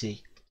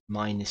 90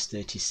 minus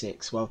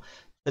 36. Well,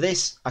 for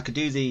this I could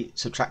do the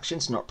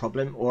subtractions, not a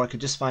problem, or I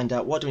could just find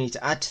out what do we need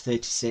to add to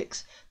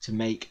 36 to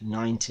make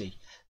 90,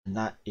 and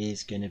that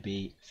is going to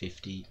be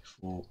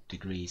 54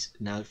 degrees.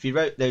 Now if you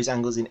wrote those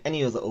angles in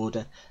any other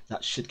order,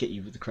 that should get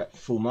you with the correct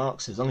full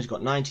marks. So as long as you've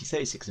got 90,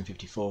 36 and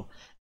 54,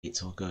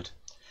 it's all good.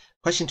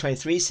 Question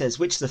 23 says,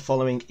 which of the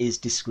following is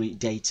discrete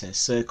data?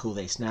 Circle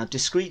this. Now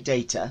discrete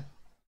data,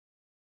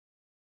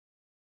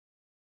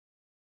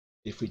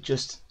 if we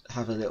just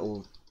have a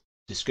little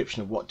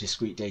description of what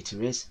discrete data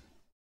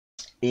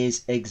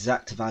is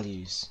exact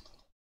values.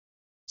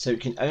 So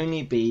it can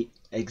only be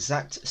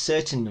exact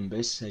certain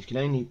numbers, so it can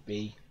only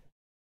be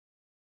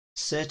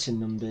certain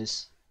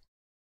numbers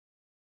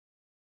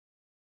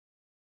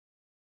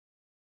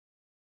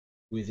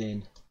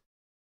within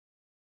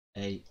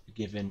a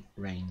given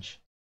range.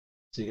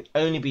 So it can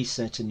only be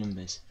certain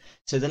numbers.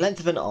 So the length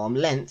of an arm,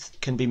 length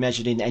can be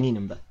measured in any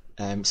number.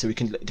 So we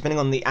can, depending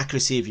on the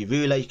accuracy of your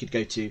ruler, you could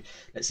go to,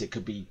 let's say it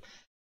could be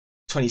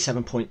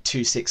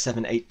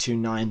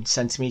 27.267829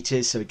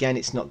 centimeters. So again,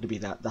 it's not going to be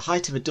that. The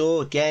height of a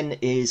door again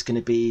is going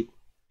to be,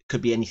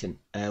 could be anything.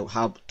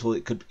 How tall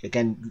it could,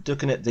 again,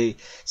 looking at the,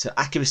 so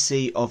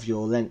accuracy of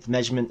your length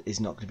measurement is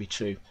not going to be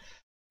true.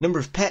 Number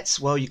of pets,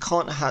 well, you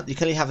can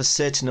only have a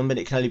certain number, and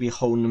it can only be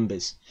whole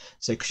numbers.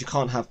 So because you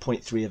can't have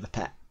 0.3 of a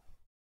pet.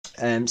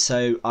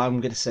 So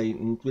I'm going to say,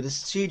 with a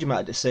huge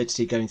amount of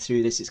certainty going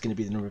through this, it's going to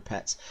be the number of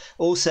pets.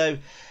 Also,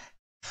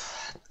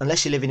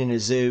 unless you're living in a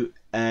zoo,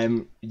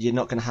 you're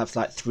not going to have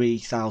like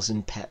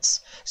 3,000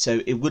 pets.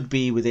 So it would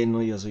be within,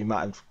 as we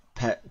might have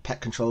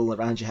pet control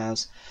around your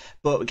house.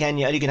 But again,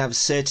 you're only going to have a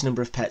certain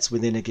number of pets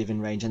within a given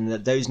range, and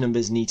those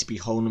numbers need to be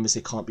whole numbers.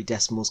 They can't be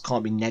decimals,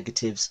 can't be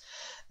negatives.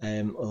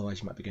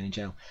 Otherwise you might be going to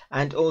jail.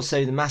 And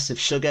also the mass of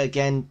sugar,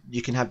 again,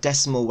 you can have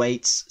decimal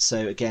weights,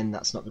 so again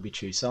that's not going to be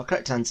true. So our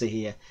correct answer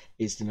here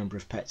is the number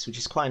of pets, which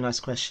is quite a nice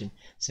question,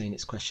 saying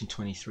it's question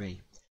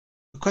 23.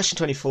 For question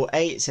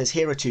 24a, it says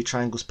here are 2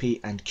 triangles P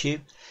and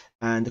Q,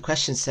 and the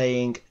question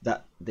saying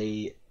that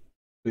we're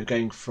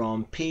going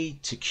from P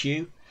to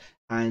Q,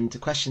 and the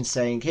question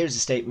saying here is a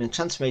statement,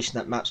 transformation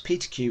that maps P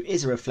to Q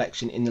is a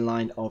reflection in the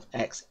line of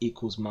x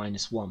equals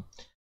 -1.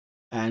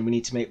 And we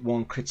need to make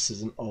one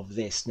criticism of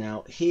this.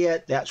 Now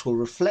here, the actual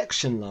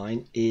reflection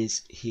line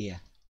is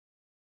here.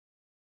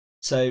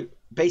 So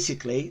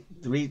basically,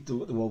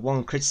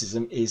 one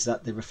criticism is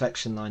that the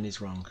reflection line is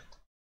wrong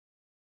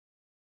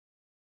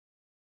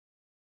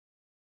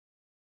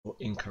or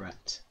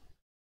incorrect.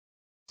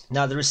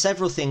 Now there are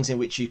several things in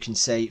which you can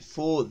say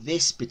for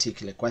this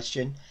particular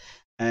question.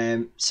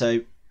 So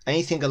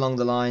anything along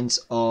the lines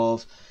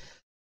of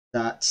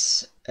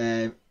that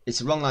it's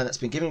a wrong line that's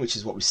been given, which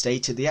is what we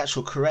stated. The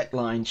actual correct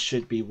line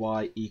should be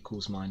y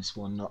equals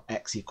 -1, not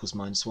x equals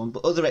 -1.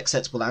 But other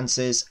acceptable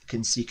answers,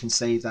 you can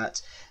say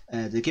that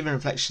the given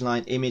reflection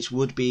line image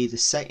would be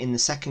in the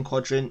second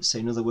quadrant. So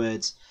in other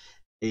words,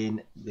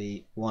 in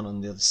the one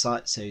on the other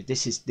side. So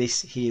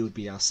this here would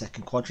be our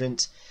second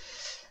quadrant.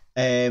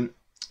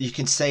 You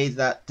can say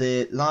that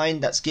the line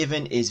that's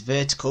given is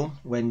vertical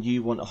when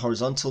you want a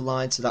horizontal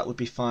line, so that would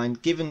be fine.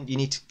 Given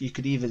you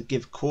could either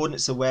give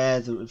coordinates of where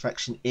the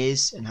reflection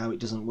is and how it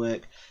doesn't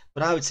work,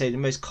 but I would say the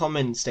most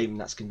common statement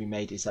that's going to be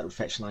made is that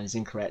reflection line is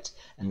incorrect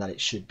and that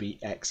it should be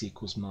x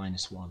equals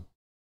 -1.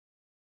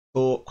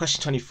 For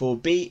question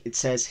 24b, it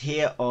says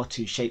here are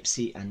 2 shapes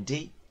C and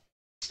D.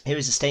 Here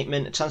is a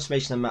statement, a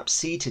transformation that maps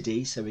C to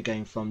D, so we're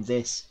going from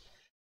this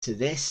to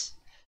this.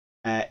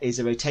 Is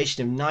a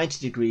rotation of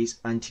 90 degrees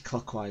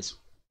anti-clockwise.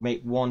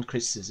 Make one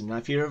criticism. Now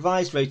if you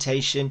revise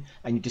rotation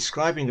and you're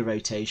describing a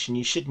rotation,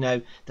 you should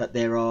know that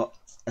there are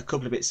a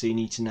couple of bits that you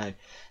need to know.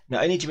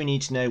 Not only do we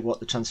need to know what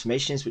the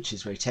transformation is, which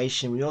is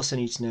rotation, we also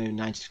need to know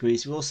 90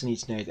 degrees, we also need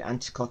to know the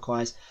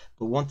anti-clockwise,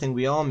 but one thing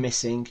we are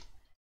missing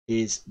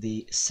is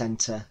the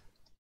center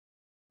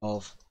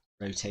of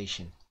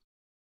rotation,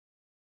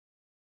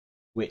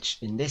 which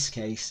in this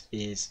case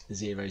is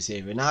 0,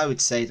 0. And I would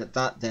say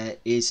that there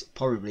is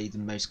probably the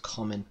most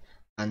common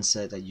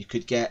answer that you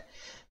could get.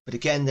 But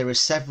again, there are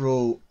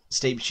several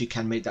statements you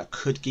can make that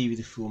could give you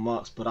the full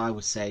marks, but I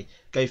would say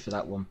go for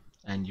that one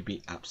and you'll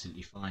be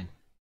absolutely fine.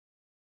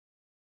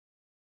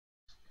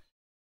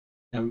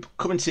 Now we're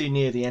coming to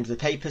near the end of the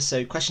paper,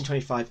 so question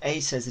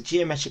 25a says the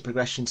geometric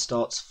progression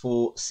starts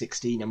for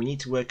 16 and we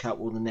need to work out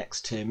what the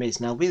next term is.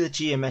 Now with a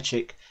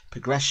geometric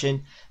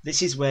progression,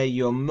 this is where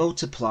you're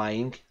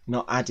multiplying,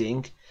 not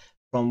adding,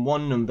 from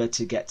one number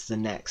to get to the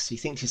next. So you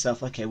think to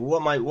yourself, okay,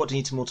 well what do I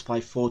need to multiply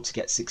 4 to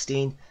get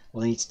 16?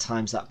 Well, I need to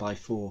times that by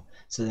 4.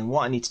 So then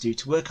what I need to do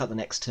to work out the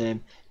next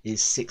term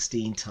is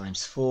 16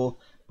 times 4,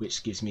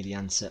 which gives me the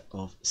answer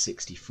of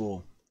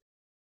 64.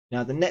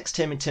 Now the next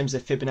term in terms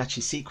of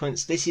Fibonacci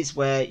sequence, this is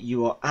where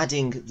you are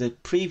adding the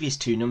previous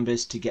two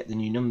numbers to get the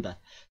new number.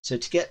 So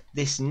to get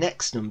this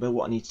next number,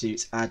 what I need to do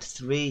is add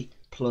 3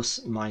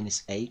 plus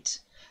minus 8,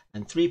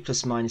 and 3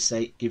 plus minus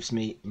 8 gives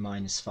me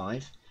minus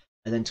 5.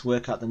 And then to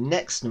work out the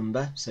next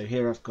number, so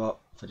here I've got,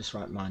 if I just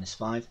write minus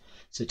 5,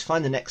 so to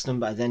find the next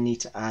number I then need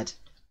to add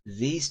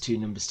these two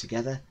numbers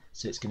together,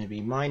 so it's going to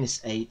be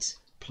minus 8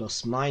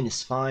 plus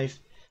minus 5,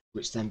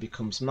 which then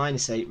becomes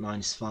minus 8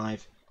 minus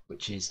 5,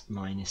 which is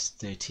minus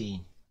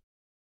 13.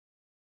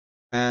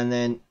 And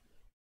then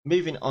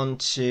moving on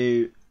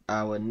to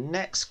our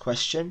next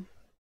question,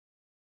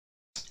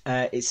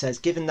 it says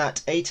given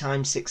that a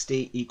times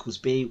 60 equals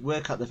b,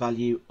 work out the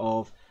value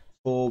of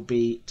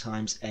 4b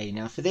times a.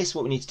 Now for this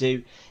what we need to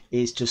do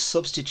is just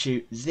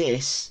substitute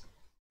this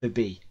for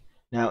b.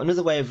 Now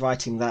another way of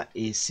writing that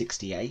is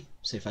 60a.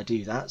 So if I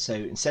do that, so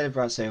instead of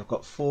writing, I've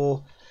got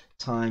 4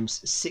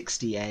 times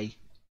 60a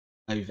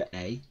over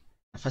a.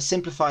 If I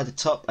simplify the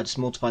top, I just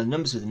multiply the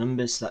numbers with the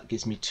numbers, so that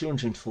gives me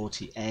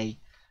 240a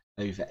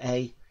over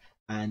a.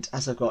 And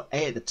as I've got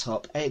a at the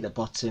top, a at the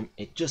bottom,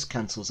 it just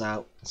cancels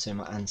out, so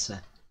my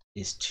answer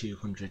is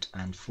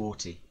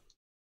 240.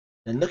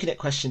 Then looking at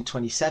question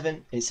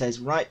 27, it says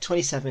write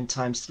 27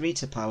 times 3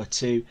 to the power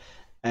 2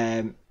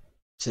 to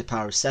the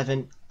power of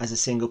 7 as a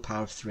single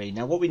power of 3.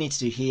 Now what we need to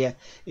do here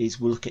is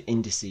we'll look at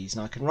indices.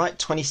 Now I can write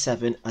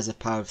 27 as a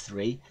power of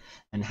 3,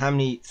 and how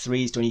many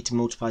 3's do I need to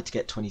multiply to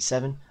get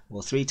 27?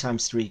 Well, 3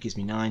 times 3 gives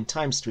me 9,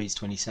 times 3 is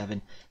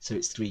 27, so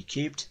it's 3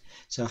 cubed.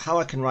 So how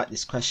I can write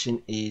this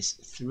question is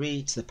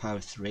 3 to the power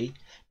of 3.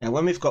 Now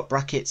when we've got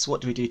brackets, what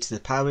do we do to the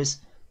powers?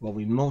 Well,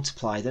 we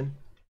multiply them.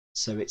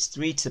 So it's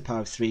 3 to the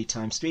power of 3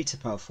 times 3 to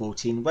the power of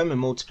 14. When we're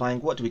multiplying,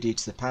 what do we do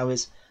to the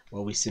powers?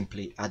 Well, we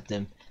simply add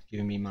them,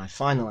 giving me my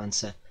final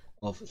answer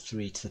of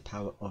 3 to the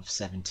power of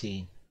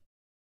 17.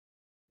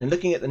 And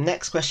looking at the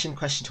next question,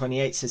 question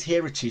 28 says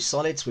here are two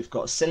solids. We've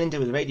got a cylinder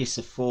with a radius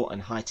of 4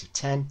 and height of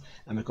 10,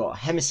 and we've got a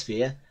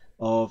hemisphere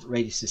of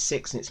radius of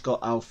 6, and it's got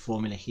our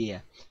formula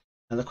here.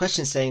 Now the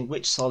question is saying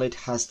which solid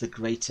has the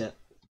greater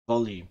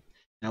volume.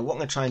 Now what I'm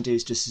going to try and do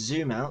is just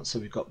zoom out, so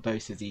we've got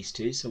both of these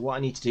two. So what I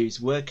need to do is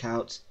work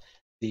out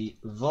the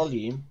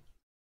volume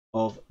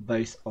of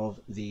both of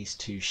these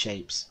two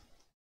shapes.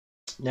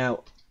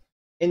 Now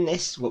in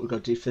this, what we've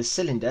got to do for the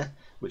cylinder,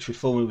 which we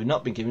formula we've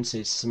not been given, so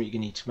it's something you're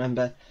going to need to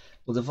remember.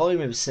 Well, the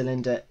volume of a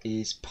cylinder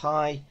is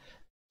pi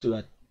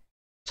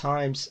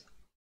times,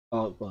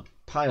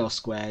 pi r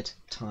squared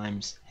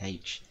times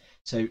h.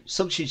 So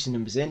substituting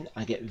numbers in,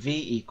 I get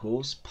v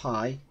equals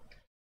pi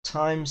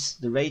times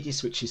the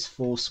radius, which is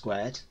 4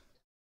 squared,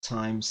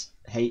 times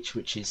h,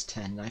 which is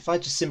 10. Now if I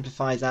just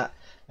simplify that,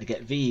 I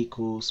get v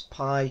equals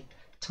pi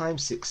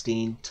times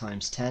 16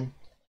 times 10.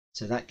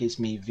 So that gives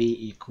me v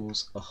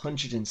equals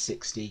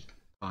 160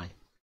 pi.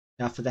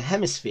 Now for the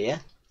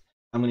hemisphere,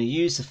 I'm going to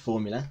use the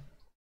formula.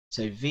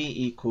 So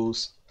v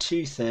equals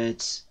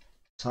 2/3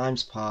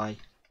 times pi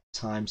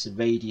times the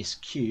radius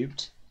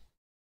cubed.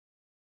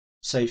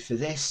 So for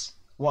this,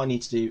 what I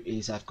need to do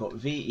is I've got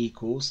v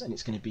equals, and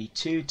it's going to be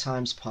 2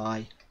 times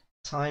pi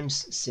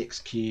times 6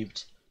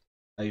 cubed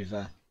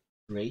over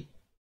 3.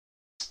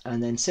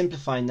 And then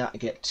simplifying that, I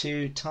get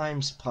 2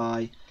 times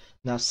pi.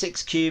 Now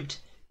 6 cubed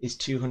is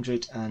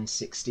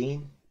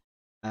 216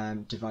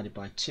 divided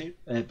by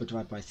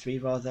 3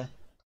 rather.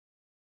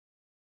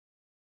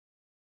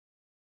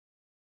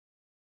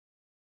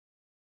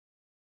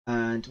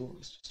 And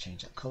let's just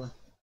change that colour.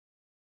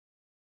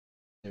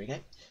 There we go.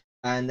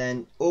 And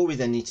then all we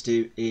then need to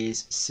do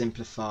is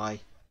simplify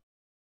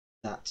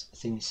that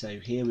thing. So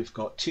here we've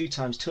got 2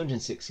 times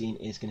 216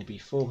 is going to be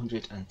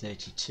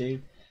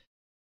 432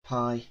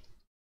 pi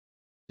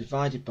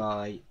divided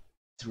by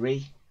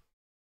 3,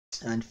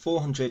 and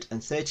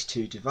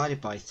 432 divided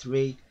by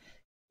 3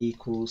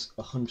 equals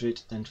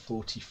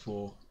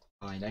 144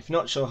 pi. Now if you're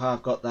not sure how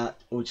I've got that,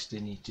 all you just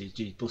need to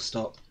do bus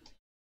stop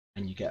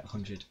and you get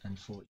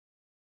 140.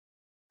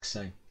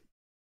 So,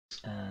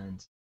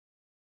 and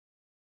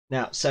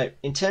now, so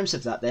in terms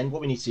of that then,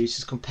 what we need to do is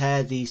just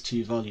compare these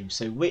two volumes.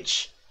 So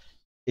which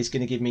is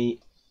going to give me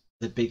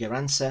the bigger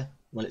answer?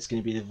 Well, it's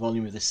going to be the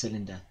volume of the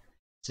cylinder.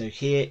 So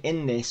here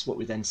in this, what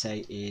we then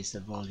say is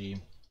the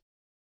volume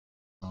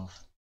of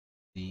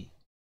the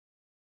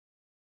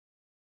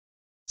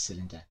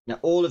cylinder. Now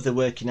all of the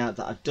working out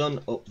that I've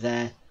done up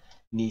there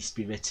needs to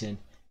be written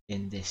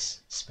in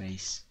this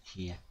space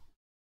here.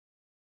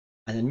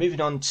 And then moving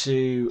on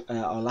to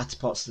our latter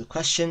parts of the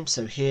question.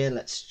 So here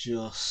let's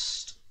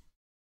just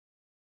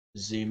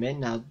zoom in.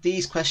 Now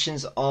these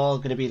questions are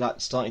going to be like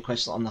the starting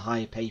questions on the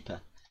higher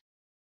paper.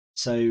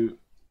 So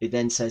it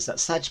then says that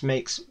Saj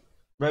makes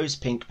rose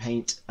pink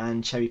paint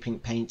and cherry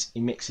pink paint. He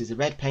mixes the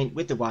red paint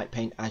with the white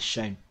paint as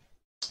shown.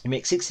 He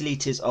makes 60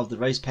 litres of the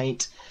rose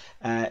paint.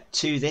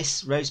 To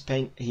this rose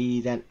paint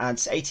he then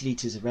adds 80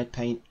 litres of red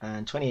paint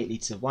and 28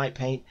 litres of white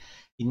paint.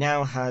 He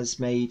now has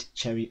made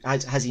cherry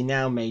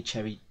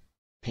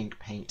pink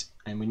paint,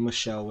 and we must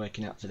show our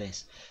working out for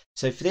this.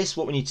 So for this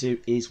what we need to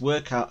do is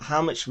work out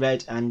how much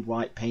red and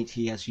white paint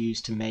he has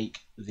used to make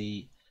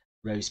the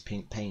rose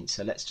pink paint.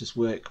 So let's just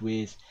work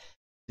with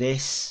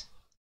this,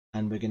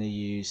 and we're going to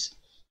use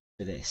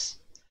for this.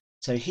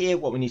 So here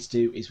what we need to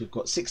do is we've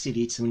got 60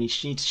 litres and we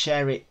need to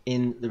share it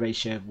in the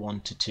ratio of 1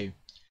 to 2.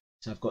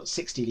 So I've got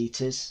 60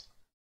 litres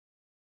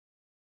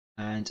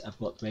and I've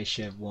got the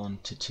ratio of 1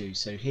 to 2.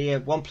 So here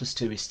 1 plus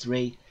 2 is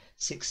 3,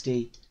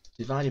 60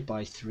 divided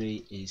by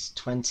 3 is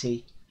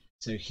 20.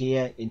 So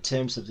here in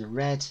terms of the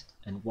red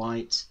and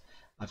white,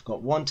 I've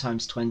got 1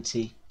 times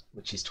 20,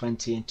 which is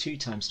 20, and 2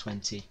 times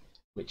 20,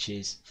 which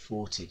is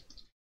 40.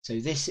 So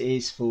this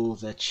is for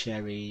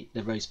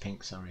the rose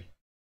pink, sorry.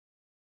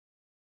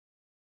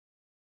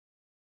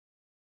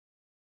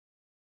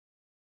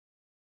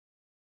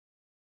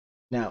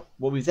 Now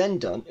what we've then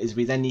done is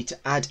we then need to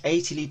add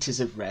 80 litres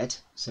of red,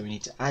 so we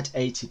need to add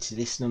 80 to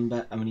this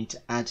number, and we need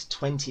to add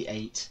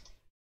 28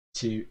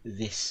 to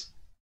this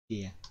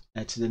here,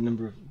 to the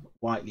number of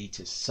white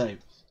litres. So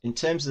in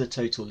terms of the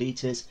total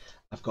litres,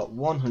 I've got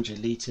 100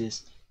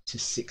 litres to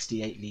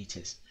 68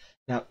 litres.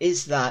 Now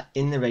is that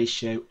in the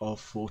ratio of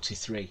 4 to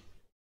 3?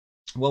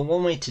 Well,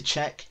 one way to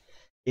check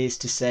is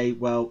to say,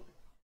 well,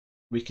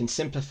 we can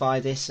simplify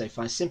this. So if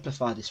I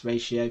simplify this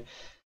ratio,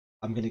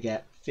 I'm going to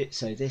get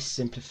so this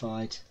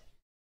simplified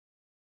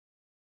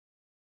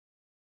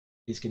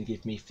is going to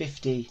give me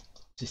 50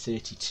 to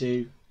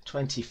 32,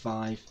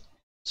 25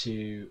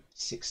 to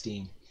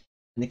 16.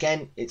 And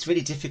again, it's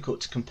really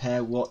difficult to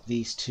compare what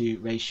these two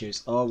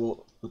ratios are.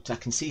 Well, I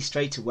can see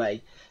straight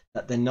away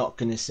that they're not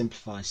going to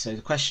simplify. So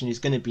the question is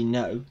going to be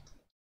no,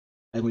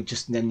 and we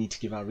just then need to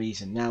give our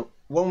reason. Now,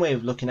 one way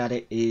of looking at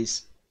it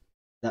is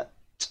that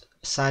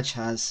Saj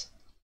has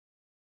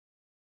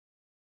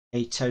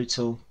a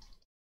total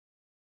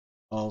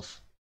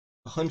of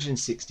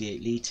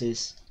 168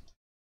 litres,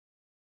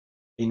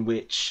 in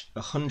which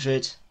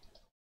 100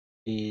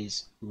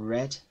 is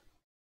red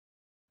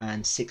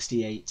and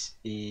 68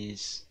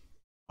 is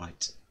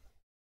white.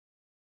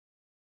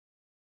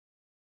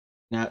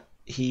 Now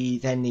he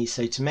then needs,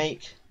 so to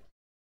make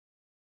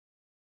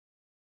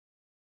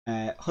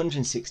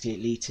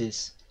 168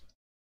 litres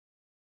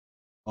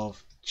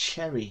of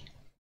cherry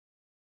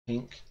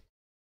pink,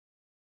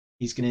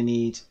 he's going to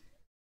need,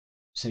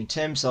 so in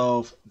terms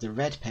of the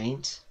red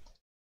paint,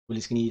 well,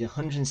 he's going to need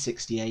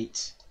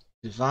 168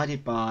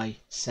 divided by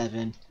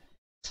 7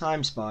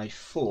 times by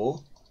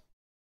 4.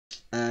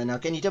 Now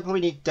again, you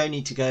probably don't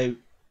need to go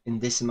in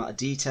this amount of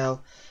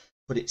detail,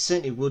 but it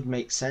certainly would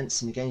make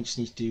sense. And again, you just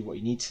need to do what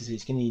you need to do.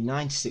 He's going to need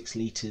 96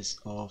 litres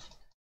of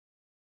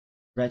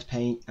red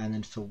paint, and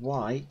then for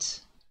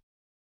white,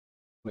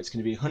 well, it's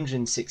going to be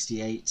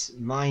 168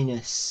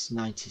 minus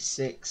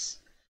 96,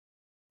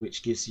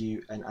 which gives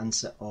you an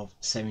answer of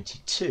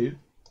 72.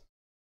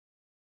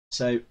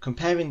 So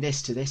comparing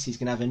this to this, he's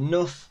going to have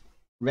enough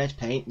red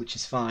paint, which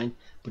is fine,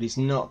 but he's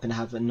not going to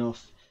have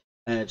enough.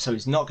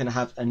 He's not going to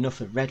have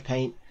enough of red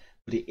paint,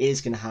 but he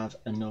is going to have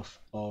enough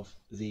of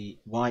the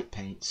white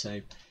paint.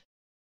 So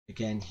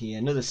again, here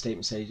another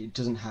statement says it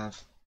doesn't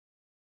have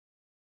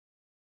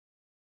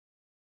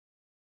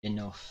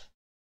enough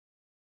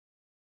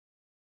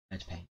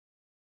red paint.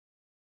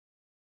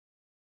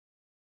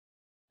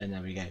 And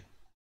there we go.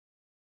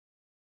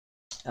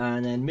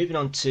 And then moving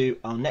on to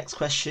our next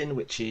question,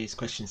 which is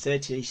question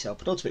 30. So our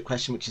penultimate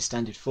question, which is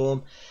standard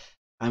form,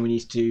 and we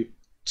need to do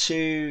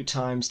 2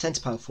 times 10 to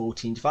the power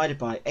 14 divided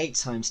by 8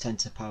 times 10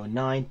 to the power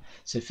 9.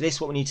 So for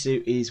this, what we need to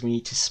do is we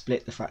need to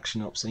split the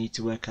fraction up. So I need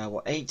to work out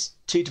what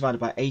 2 divided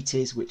by 8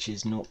 is, which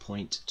is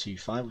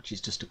 0.25, which is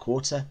just a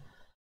quarter.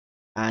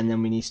 And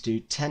then we need to do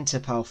 10 to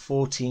the power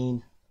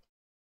 14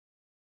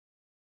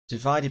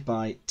 divided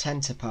by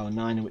 10 to the power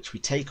 9, in which we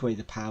take away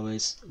the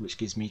powers, which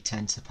gives me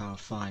 10 to the power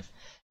 5.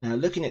 Now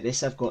looking at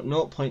this, I've got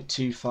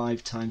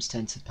 0.25 times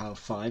 10 to the power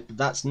 5, but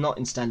that's not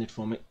in standard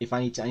form. If I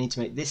need to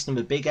make this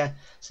number bigger,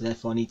 so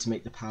therefore I need to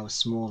make the power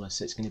smaller.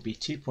 So it's going to be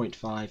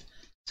 2.5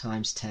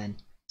 times 10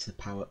 to the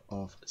power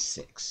of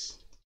 6.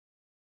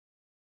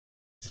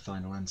 That's the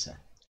final answer.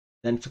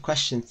 Then for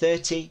question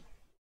 30,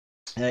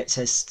 it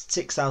says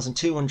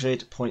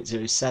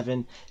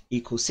 6200.07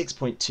 equals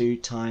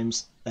 6.2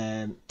 times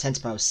 10 to the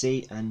power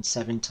c and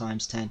 7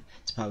 times 10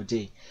 to the power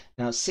d.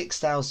 Now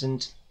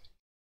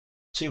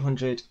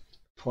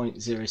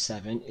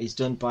 6200.07 is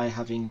done by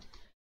having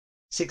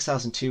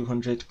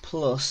 6200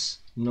 plus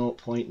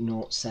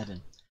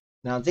 0.07.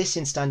 Now this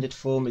in standard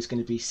form is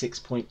going to be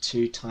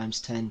 6.2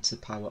 times 10 to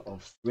the power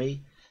of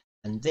 3,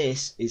 and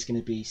this is going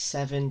to be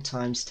 7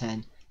 times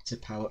 10 to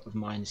the power of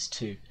minus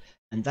 2.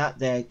 And that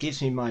there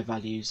gives me my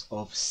values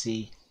of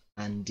C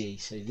and D.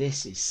 So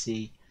this is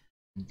C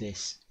and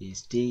this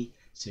is D.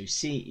 So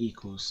C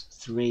equals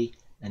 3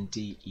 and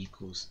D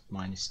equals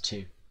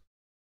 -2.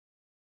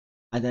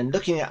 And then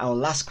looking at our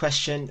last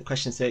question,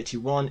 question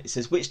 31, it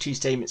says which two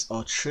statements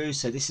are true?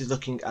 So this is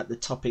looking at the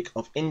topic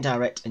of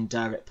indirect and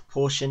direct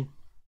proportion.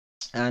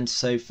 And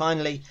so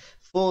finally,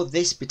 for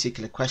this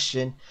particular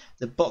question,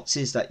 the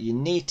boxes that you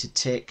need to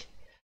tick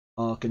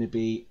are going to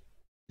be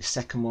the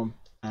second one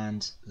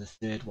and the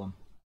third one.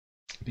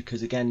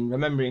 Because again,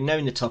 remembering,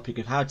 knowing the topic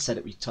of how to set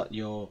up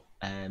your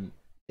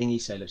thingy,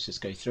 so let's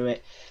just go through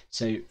it.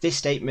 So this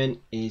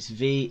statement is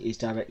V is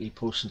directly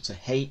proportional to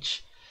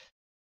H,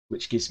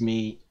 which gives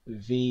me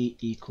V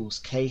equals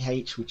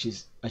KH, which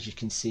is, as you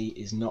can see,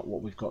 is not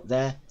what we've got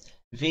there.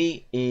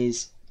 V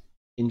is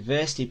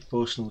inversely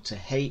proportional to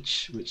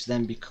H, which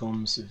then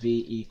becomes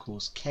V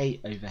equals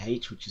K over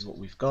H, which is what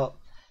we've got.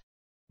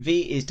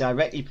 V is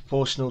directly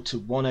proportional to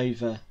 1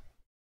 over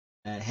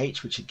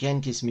H, which again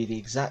gives me the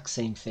exact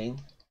same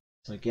thing.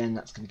 So again,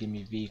 that's going to give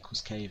me V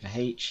equals K over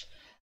H.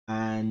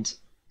 And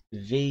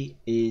V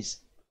is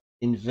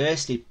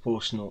inversely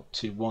proportional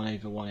to 1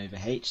 over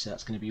H, so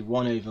that's going to be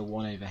 1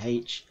 over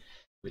H,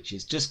 which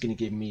is just going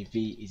to give me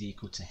V is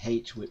equal to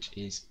H, which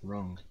is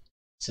wrong.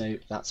 So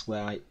that's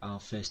where our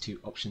first two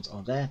options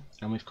are there,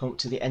 and we've come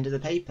to the end of the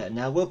paper.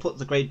 Now we'll put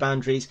the grade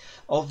boundaries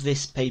of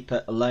this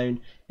paper alone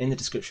in the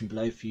description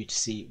below for you to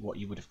see what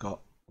you would have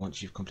got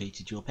once you've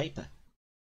completed your paper.